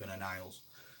and clipping her nails.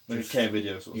 Like a care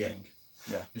video sort of thing.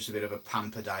 Yeah. Just a bit of a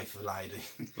pamper day for Lady.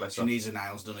 She needs her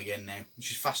nails done again now.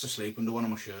 She's fast asleep under one of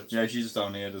my shirts. Yeah, she's just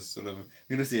down here, just sort of,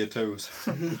 you're going to see her toes.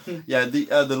 Yeah,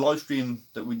 the live stream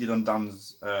that we did on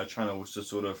Dan's channel was to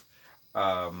sort of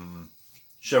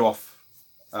show off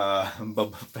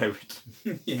Boba Ferret.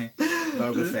 Yeah,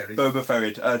 Boba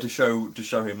Ferret to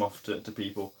show him off to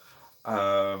people.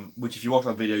 Which, if you watch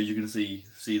that video, you can see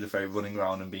the ferret running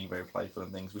around and being very playful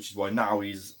and things. Which is why now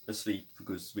he's asleep,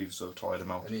 because we've sort of tired him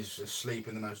out. And he's asleep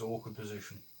in the most awkward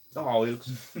position. Oh, he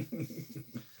looks.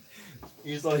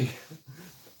 He's like.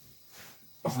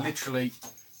 He's literally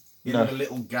in a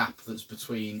little gap that's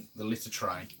between the litter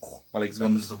tray and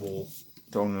the wall.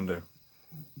 That's what I'm gonna do.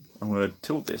 I'm gonna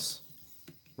tilt this.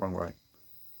 Wrong way.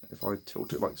 If I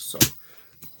tilt it like so.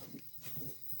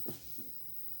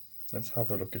 Let's have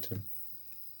a look at him.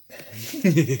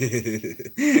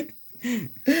 He's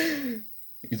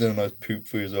done a nice poop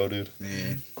for you as well, dude.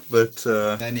 Yeah. But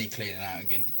they need cleaning out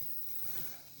again.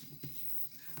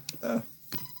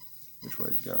 Which way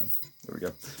is it going? There we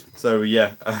go. So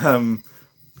yeah,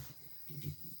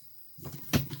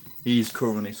 he's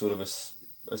currently sort of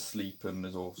asleep and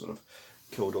is all sort of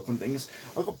curled up and things.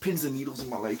 I've got pins and needles in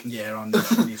my leg. Yeah, I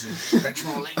need to stretch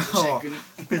my legs a second.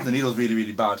 Pins and needles really,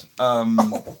 really bad.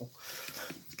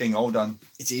 It's getting old, Dan.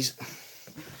 It is.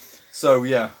 So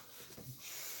yeah.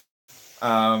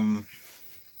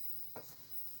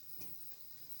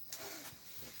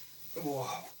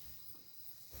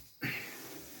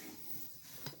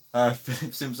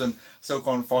 Philip Simpson still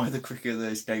can't find the cricket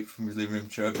that escaped from his living room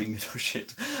chirping. Oh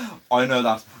shit! I know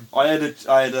that. I had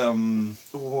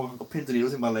oh, I've got pins and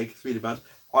needles in my leg. It's really bad.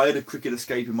 I had a cricket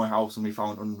escape in my house and we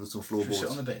found under some floorboards. Should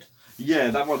we sit on the bed? Yeah,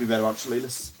 that might be better actually.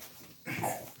 Let's.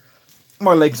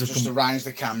 My legs are just arrange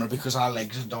the camera because our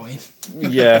legs are dying.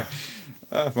 Yeah.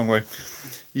 Wrong way.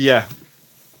 Yeah.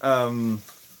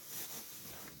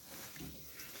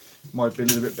 Might be a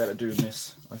little bit better doing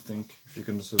this, I think. If you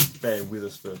can just sort of bear with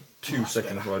us for 2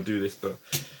 seconds while I do this, but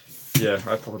yeah,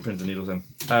 I have proper pins and needles in.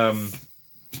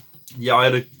 Yeah, I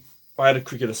had a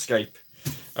cricket escape,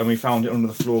 and we found it under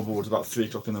the floorboards about 3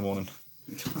 o'clock in the morning,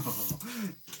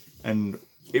 and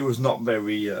it was not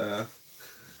very.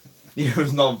 It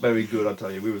was not very good, I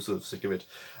tell you. We were sort of sick of it.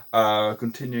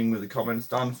 Continuing with the comments,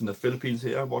 Dan from the Philippines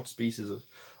here. What species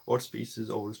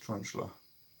oldest tarantula?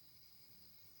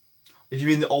 If you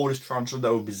mean the oldest tarantula,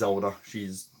 that would be Zelda.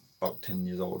 She's about 10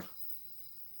 years old.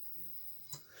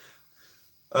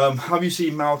 Have you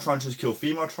seen male tarantulas kill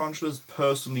female tarantulas?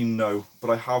 Personally, no.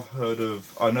 But I have heard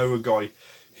of... I know a guy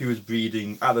who was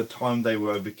breeding... At the time, they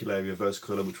were Avicularia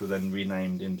versicolor, which were then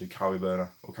renamed into Caribena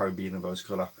or Caribena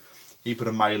versicolor. He put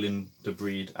a male in the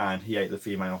breed, and he ate the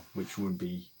female, which would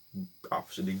be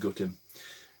absolutely gutting.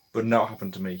 But no, it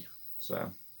happened to me.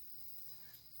 So...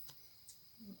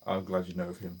 I'm glad you know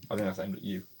of him. I think that's aimed at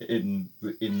you.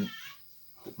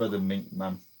 By the mink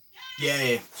man.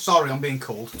 Yeah. Sorry, I'm being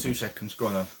called. 2 seconds. Go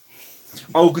on then.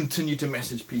 I'll continue to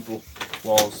message people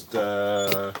whilst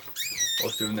doing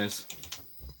this.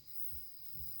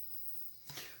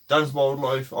 Dan's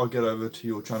Wildlife, I'll get over to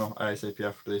your channel ASAP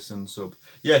after this and sub.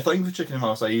 Yeah, thank you for checking him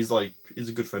out. So he's a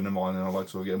good friend of mine, and I'd like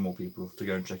to get more people to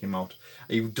go and check him out.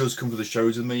 He does come to the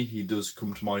shows with me. He does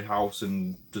come to my house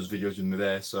and does videos with me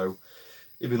there. So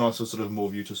it'd be nice for sort of more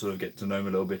of you to sort of get to know him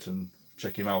a little bit and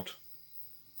check him out.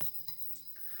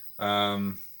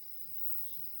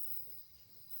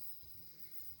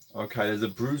 Okay, there's a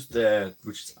bruise there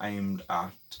which is aimed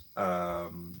at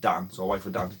Dan, so I'll wait for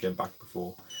Dan to get back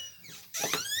before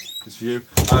this view.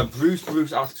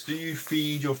 Bruce asks, do you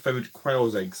feed your ferret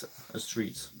quail's eggs as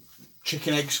treats?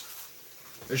 Chicken eggs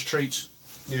as treats.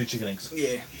 You do chicken eggs?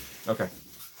 Yeah. Okay.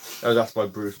 That's by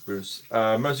Bruce.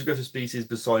 Most aggressive species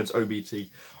besides OBT.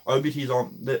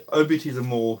 OBTs are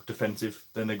more defensive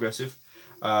than aggressive.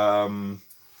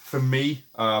 For me,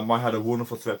 I had a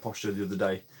wonderful threat posture the other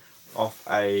day off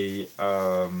a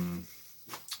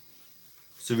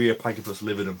Severe Pagopus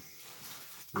lividum,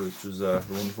 which was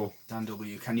wonderful. Dan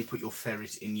W, can you put your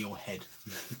ferret in your head?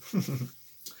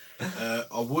 I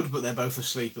would, but they're both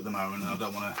asleep at the moment, and I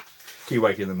don't want to keep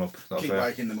waking them up.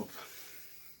 Waking them up.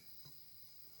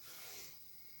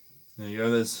 There you go.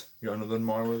 You got another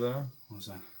admirer there. What's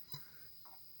that?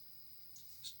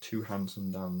 It's 2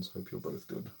 handsome Dans. Hope you're both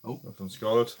good. Oh, from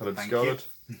Scarlett. Hello, Thank Scarlett.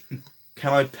 You.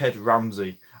 Can I pet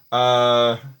Ramsey?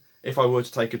 If I were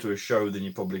to take her to a show, then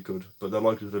you probably could. But the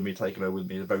likelihood of me taking her with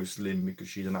me is very slim because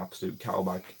she's an absolute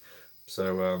cowback.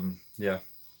 So yeah.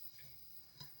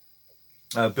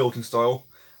 Built in style.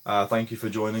 Thank you for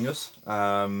joining us.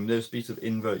 There's a piece of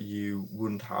invert you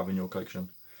wouldn't have in your collection.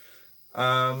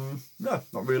 No,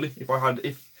 not really. If I had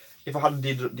a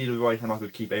deed of right and I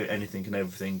could keep anything and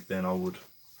everything, then I would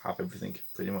have everything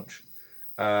pretty much.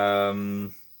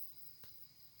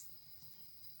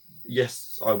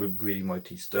 Yes, I would be breeding my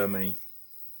T. Sturmey.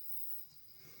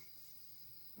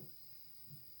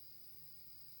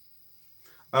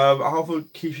 How for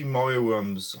keeping my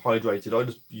worms hydrated? I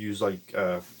just use like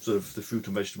sort of the fruit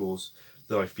and vegetables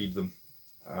that I feed them.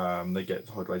 They get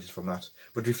hydrated from that.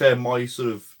 But to be fair, my sort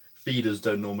of feeders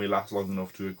don't normally last long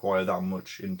enough to require that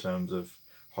much in terms of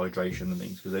hydration and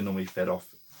things, because they're normally fed off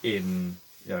in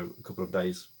a couple of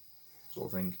days, sort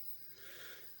of thing.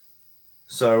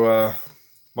 So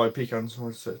my pecans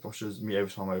postures me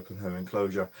every time I open her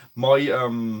enclosure.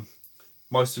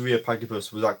 My Severe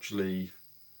Pagopus was actually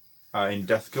in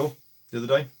death kill the other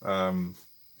day.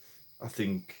 I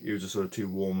think it was just sort of too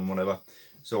warm and whatever.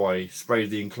 So I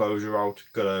sprayed the enclosure out,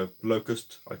 got a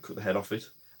locust, I cut the head off it,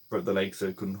 broke the leg so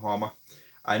it couldn't harm her.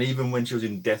 And even when she was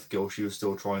in death kill, she was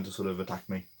still trying to sort of attack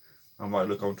me. I'm like,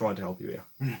 look, I'm trying to help you here.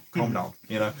 Calm down,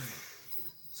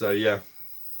 So yeah.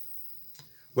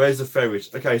 Where's the ferret?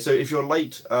 Okay, so if you're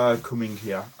late coming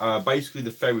here, basically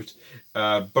the ferret,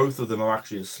 both of them are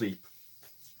actually asleep,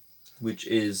 which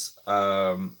is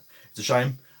it's a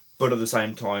shame, but at the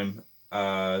same time,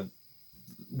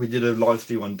 we did a live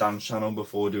stream on Dan's channel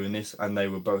before doing this, and they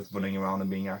were both running around and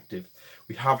being active.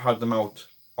 We have had them out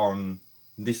on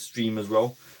this stream as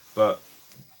well, but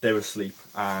they're asleep,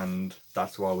 and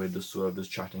that's why we're just sort of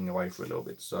just chatting away for a little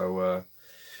bit. So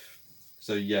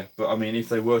so yeah, but I mean, if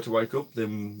they were to wake up,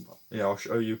 then yeah, I'll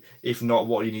show you. If not,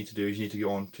 what you need to do is you need to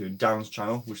go on to Dan's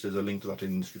channel, which there's a link to that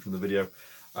in the description of the video,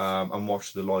 and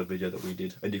watch the live video that we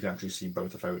did, and you can actually see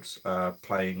both the ferrets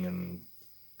playing and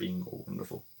being all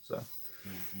wonderful. So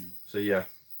so yeah.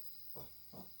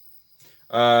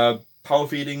 Power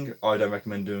feeding, I don't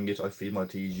recommend doing it. I feed my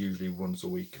teas usually once a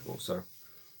week or so.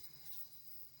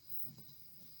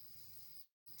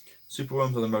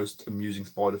 Superworms are the most amusing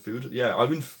spider food. Yeah,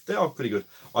 they are pretty good.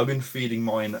 I've been feeding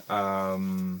mine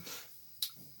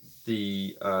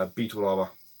the beetle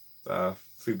larva,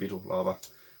 fruit beetle larva,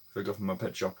 which I got from my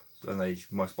pet shop, and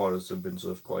my spiders have been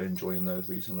sort of quite enjoying those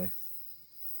recently.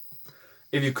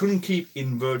 If you couldn't keep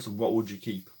inverts, what would you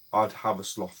keep? I'd have a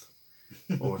sloth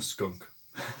or a skunk.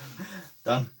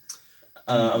 Dan?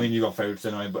 I mean, you got ferrets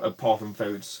anyway, but apart from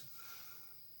ferrets.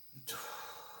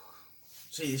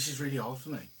 See, this is really hard for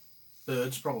me.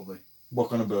 Birds, probably. What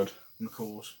kind of bird?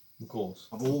 Macaws. Macaws.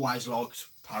 I've always liked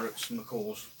parrots and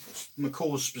macaws.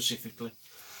 Macaws specifically.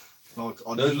 Like,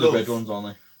 those are the red ones, aren't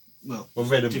they? Well,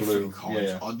 red and blue.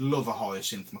 Yeah. I'd love a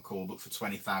hyacinth macaw, but for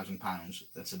 £20,000,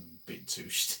 that's a bit too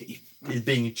steep. It's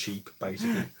being cheap,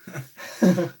 basically.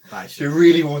 If you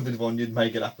really wanted one, you'd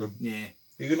make it happen. Yeah.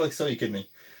 You could like sell your kidney.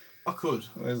 I could.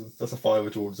 That's a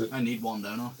 $5 towards it. I need one,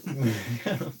 don't I?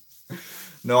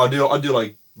 No, I do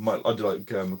like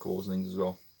macaws and things as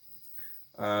well.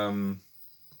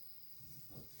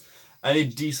 Any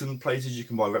decent places you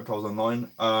can buy reptiles online?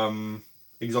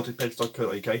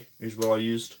 Exoticpets.co.uk is where I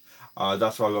used.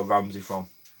 That's where I got Ramsey from.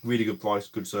 Really good price,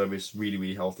 good service,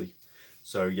 really healthy.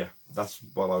 So yeah, that's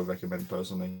what I would recommend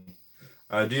personally.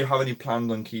 Do you have any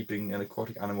plans on keeping an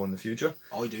aquatic animal in the future?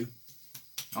 I do.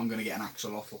 I'm going to get an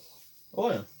axolotl. Oh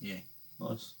yeah? Yeah.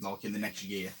 Nice. Like in the next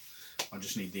year. I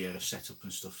just need the setup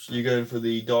and stuff. So. You going for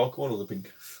the dark one or the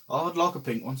pink? I'd like a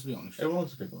pink one, to be honest. Everyone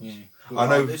wants a pink one. Yeah. I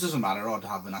know. It doesn't matter. I'd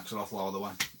have an axolotl either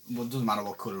way. Well, it doesn't matter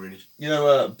what colour it is. You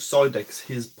know, Sidex,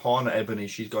 his partner Ebony,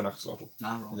 she's got an axolotl.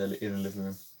 Ah, right. In the living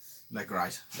room. They're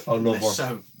great. I love They're one.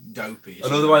 so dopey. I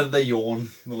love the way that they yawn.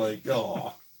 They're like,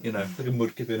 oh, you know, like a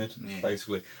mudkip in it,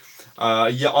 basically.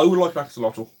 Yeah, I would like an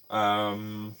axolotl.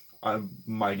 I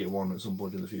might get one at some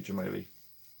point in the future, maybe.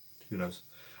 Who knows?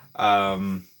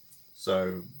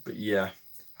 So, but yeah.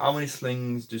 How many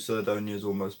slings do Celadonias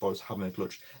or most spiders have in a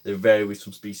clutch? They vary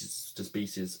from species to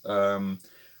species.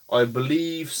 I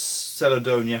believe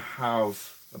Celadonia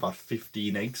have about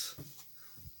 15 eggs.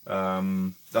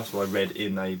 That's what I read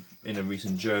in a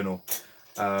recent journal.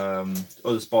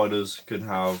 Other spiders can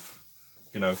have,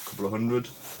 you know, a couple of hundred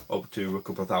up to a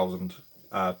couple of thousand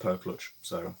per clutch.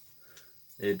 So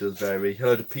it does vary.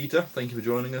 Hello to Peter. Thank you for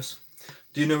joining us.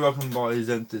 Do you know where I can buy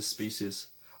Xanthus species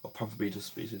or Pamphobetus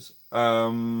species?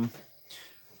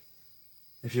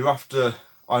 If you're after,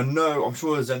 I'm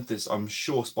sure Xanthus, I'm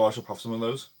sure Spider Shop have some of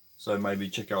those. So maybe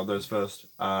check out those first.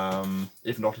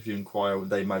 If not, if you inquire,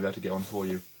 they may be able to get on for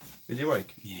you. Is he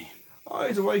awake? Yeah. Oh,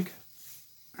 he's awake.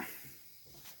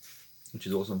 Which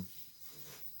is awesome.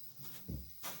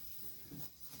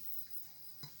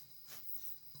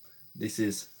 This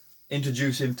is,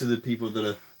 introduce him to the people that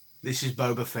are... This is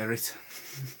Boba Ferret.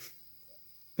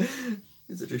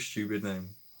 It's such a stupid name.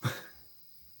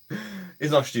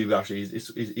 It's not stupid, actually.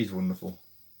 He's wonderful.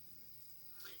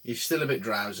 He's still a bit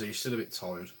drowsy. He's still a bit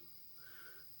tired.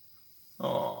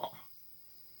 Oh.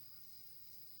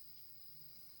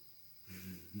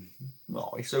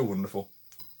 Oh, he's so wonderful.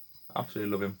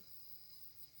 Absolutely love him.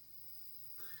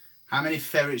 How many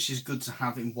ferrets is good to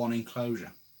have in one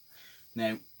enclosure?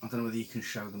 Now, I don't know whether you can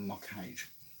show them my cage.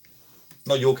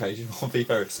 Not your cage, you want 3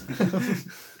 ferrets.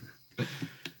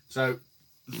 So,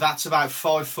 that's about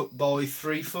 5 foot by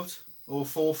 3 foot or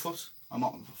 4 foot. I'm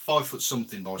not 5 foot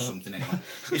something by something anyway.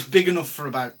 It's big enough for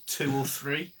about 2 or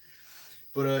 3,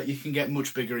 but you can get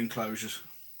much bigger enclosures.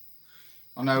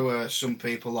 I know some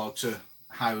people like to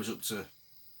house up to,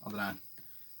 I don't know,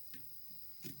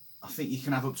 I think you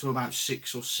can have up to about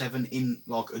 6 or 7 in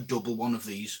like a double one of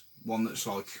these, one that's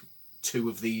like 2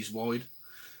 of these wide.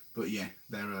 But yeah,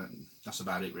 they're that's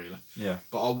about it really. Yeah.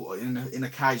 But in a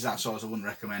cage that size, I wouldn't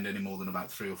recommend any more than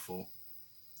about 3 or 4.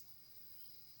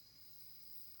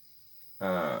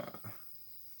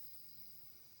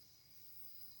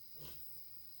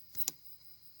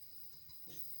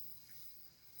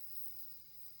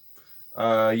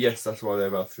 Yes, that's why they're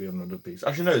about 300 a piece.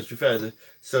 Actually, no, to be fair, the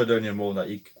Celadonia more than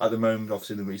that. At the moment, I've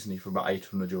seen them recently for about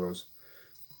 €800.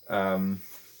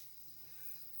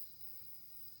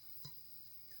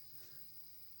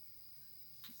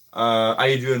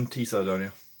 Adrian T.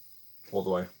 Celadonia, all the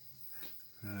way.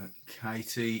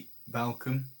 Katie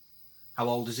Balcom. How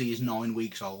old is he? He's 9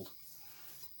 weeks old.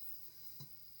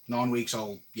 9 weeks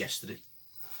old yesterday.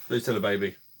 Let's tell a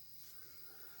baby.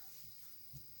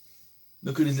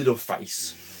 Look at his little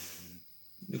face.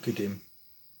 Look at him.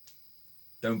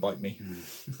 Don't bite me.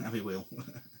 No, he will.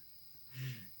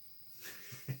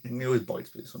 He always bites,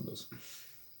 but this one does.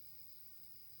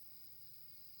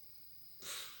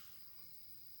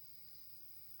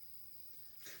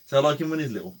 So I like him when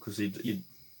he's little, because he'd...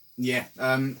 Yeah,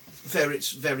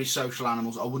 ferrets, very social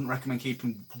animals. I wouldn't recommend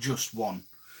keeping just one,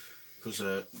 because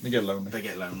they get lonely. They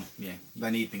get lonely. Yeah,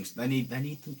 they need things. They need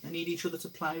each other to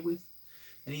play with,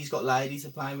 and he's got lady to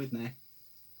play with now.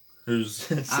 Who's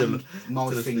and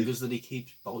my fingers that he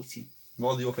keeps biting.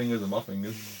 What are your fingers and my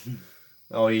fingers?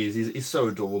 Oh, he's so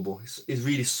adorable. He's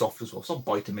really soft as well. Stop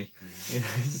biting me.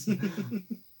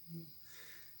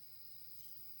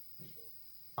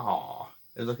 Ah,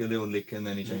 there's like a little lick, and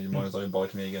then he changes his mind and starts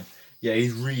biting me again. Yeah,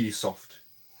 he's really soft.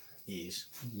 He is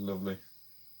lovely.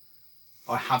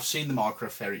 I have seen the micro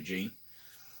ferret gene.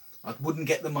 I wouldn't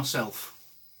get them myself.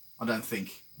 I don't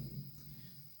think.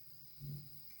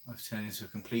 I've turned into a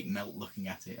complete melt looking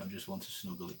at it. I just want to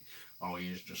snuggle it. Oh, he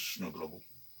is just snuggleable.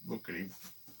 Look at him.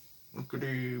 Look at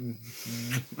him.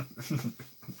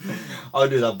 I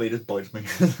do that, but he just bites me.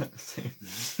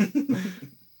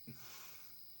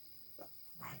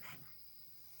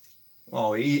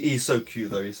 Oh, he's so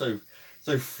cute though. He's so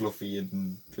fluffy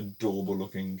and adorable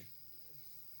looking.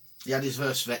 He had his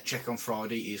first vet check on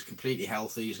Friday. He's completely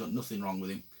healthy. He's got nothing wrong with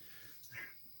him.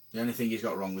 The only thing he's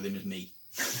got wrong with him is me.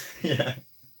 Yeah.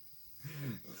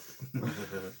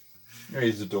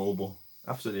 He's adorable.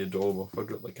 Absolutely adorable. If I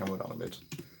drop the camera down a bit,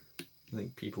 I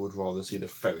think people would rather see the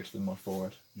ferret than my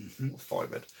forehead. Or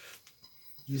fivehead.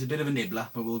 He's a bit of a nibbler,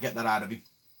 but we'll get that out of him.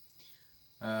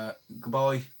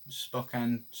 Goodbye,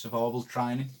 Spokane survival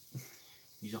training.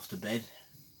 He's off to bed.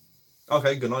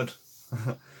 Okay, good night.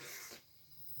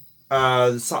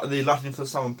 The Latin for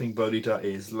salmon pink bird eater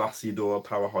is Lassidora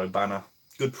parahybana.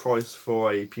 Good price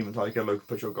for a Pimataika local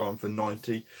pet shop going for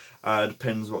 90.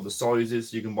 Depends what the size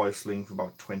is. You can buy a sling for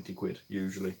about 20 quid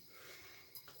usually.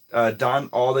 Dan,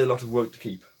 are they a lot of work to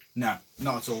keep? No,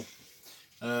 not at all.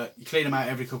 You clean them out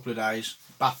every couple of days.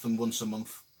 Bath them once a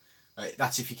month.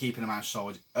 That's if you're keeping them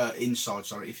outside. Inside,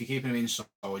 sorry. If you're keeping them inside,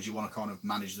 you want to kind of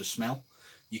manage the smell.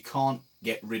 You can't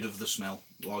get rid of the smell.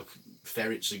 Like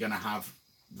ferrets are going to have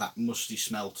that musty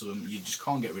smell to them. You just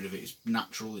can't get rid of it. It's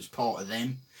natural. It's part of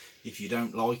them. If you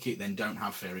don't like it, then don't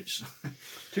have ferrets.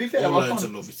 To be fair, learn to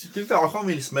love it. To be fair, I can't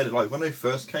really smell it. Like when they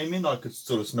first came in, I could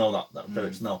sort of smell that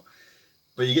ferret smell.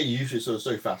 But you get used to it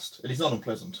so fast, and it's not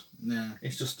unpleasant. Yeah.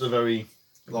 It's just a very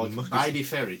baby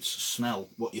ferrets smell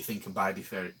what you think a baby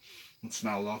ferret would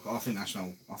smell like. I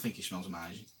think he smells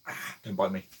amazing. Don't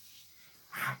bite me.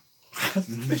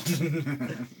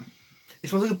 It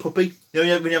smells like a puppy. You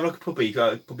know, when you have like a puppy, you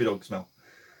got a puppy dog smell.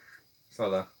 It's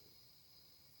like that.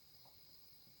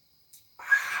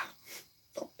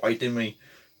 Stop biting me.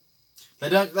 They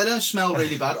don't smell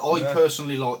really bad. I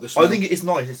personally like the smell. I think it's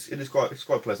nice. It's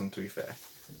quite pleasant, to be fair.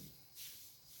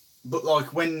 But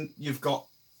like when you've got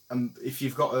if you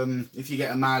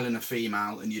get a male and a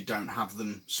female and you don't have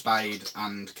them spayed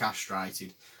and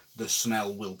castrated, the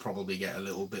smell will probably get a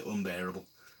little bit unbearable,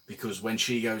 because when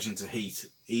she goes into heat,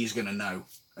 he's going to know,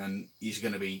 and he's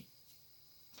going to be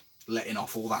letting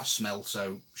off all that smell,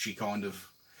 so she kind of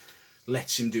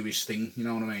lets him do his thing, you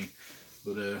know what I mean?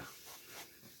 But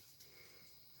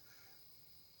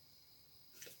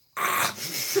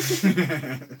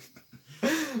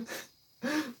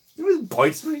It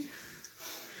bites me.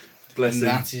 Bless him.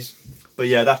 That is. But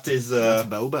yeah, that's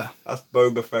Boba. That's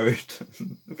Boba Ferret.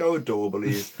 Look how adorable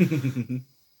he is.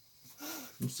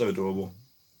 He's so adorable.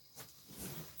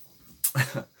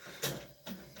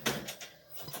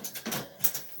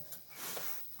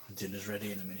 Dinner's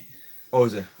ready in a minute. Oh,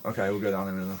 is it? Okay, we'll go down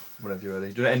in a minute. Whenever you're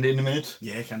ready. Do you end it in a minute?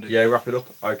 Yeah, can do. Yeah, wrap it up.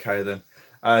 Okay then.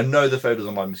 No, the ferret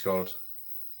doesn't like me, Scarlet.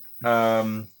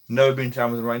 Never been to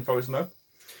Amazon rainforest, no.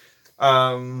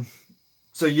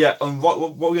 So yeah,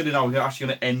 what we're gonna do now, we're actually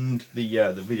gonna end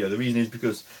the video. The reason is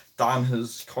because Dan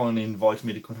has kindly invited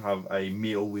me to come have a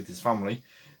meal with his family.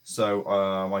 So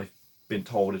I've been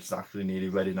told it's actually nearly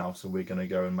ready now, so we're gonna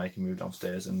go and make a move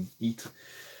downstairs and eat.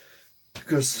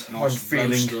 Because nice I'm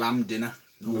feeling roast lamb dinner.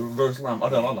 Roast lamb. I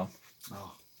don't like lamb.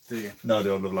 Oh, do you? No, I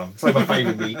love lamb. It's like my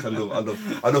favourite meat.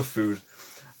 I love food.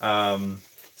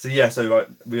 So yeah, so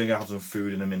we're gonna have some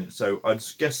food in a minute. So I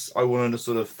just guess I wanted to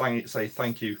sort of say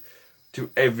thank you to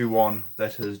everyone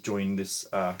that has joined this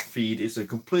feed. It's a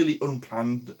completely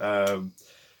unplanned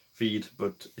feed,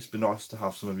 but it's been nice to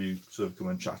have some of you sort of come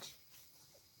and chat.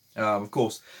 Of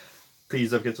course,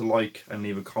 Please don't forget to like and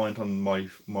leave a comment on my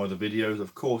other videos.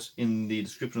 Of course, in the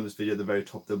description of this video at the very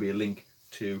top, there'll be a link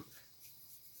to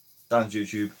Dan's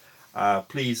YouTube.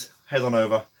 Please head on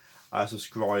over,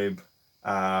 subscribe.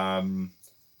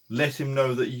 Let him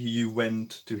know that you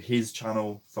went to his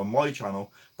channel from my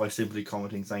channel by simply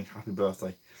commenting saying happy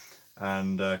birthday.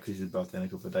 And because it's his birthday in a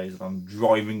couple of days, and I'm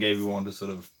driving everyone to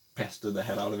sort of pester the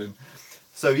hell out of him.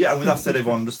 So yeah, with that said,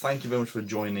 everyone, just thank you very much for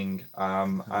joining.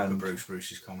 And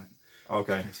Bruce's comment.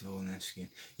 Okay. It's all in their skin.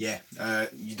 Yeah,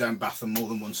 you don't bath them more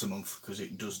than once a month because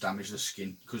it does damage the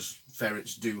skin. Because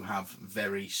ferrets do have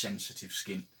very sensitive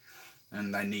skin,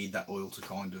 and they need that oil to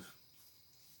kind of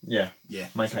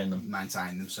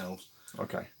maintain themselves.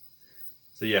 Okay.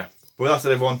 So yeah, but with that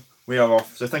said, everyone, we are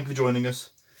off. So thank you for joining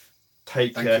us.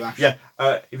 Take care. You, Ash. Yeah,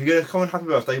 if you're going to comment happy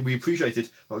birthday, we appreciate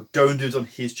it. Go and do it on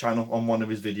his channel, on one of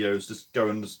his videos. Just go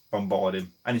and just bombard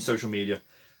him and his social media,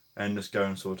 and just go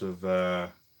and sort of go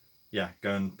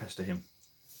and pester him.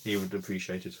 He would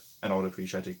appreciate it, and I would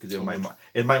appreciate it because it'd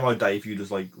make my day if you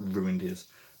just like ruined his.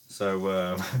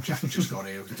 So Jack just got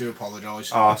here. I do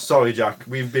apologise. Sorry, Jack.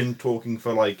 We've been talking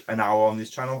for like an hour on this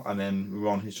channel, and then we were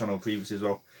on his channel previously as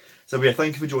well. So yeah,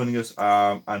 thank you for joining us,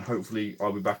 and hopefully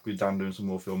I'll be back with Dan doing some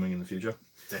more filming in the future.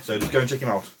 Definitely. So just go and check him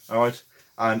out, alright?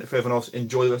 And for everyone else,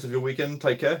 enjoy the rest of your weekend,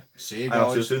 take care. See you guys. And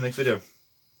I'll see you soon in the next video.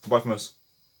 Bye from us.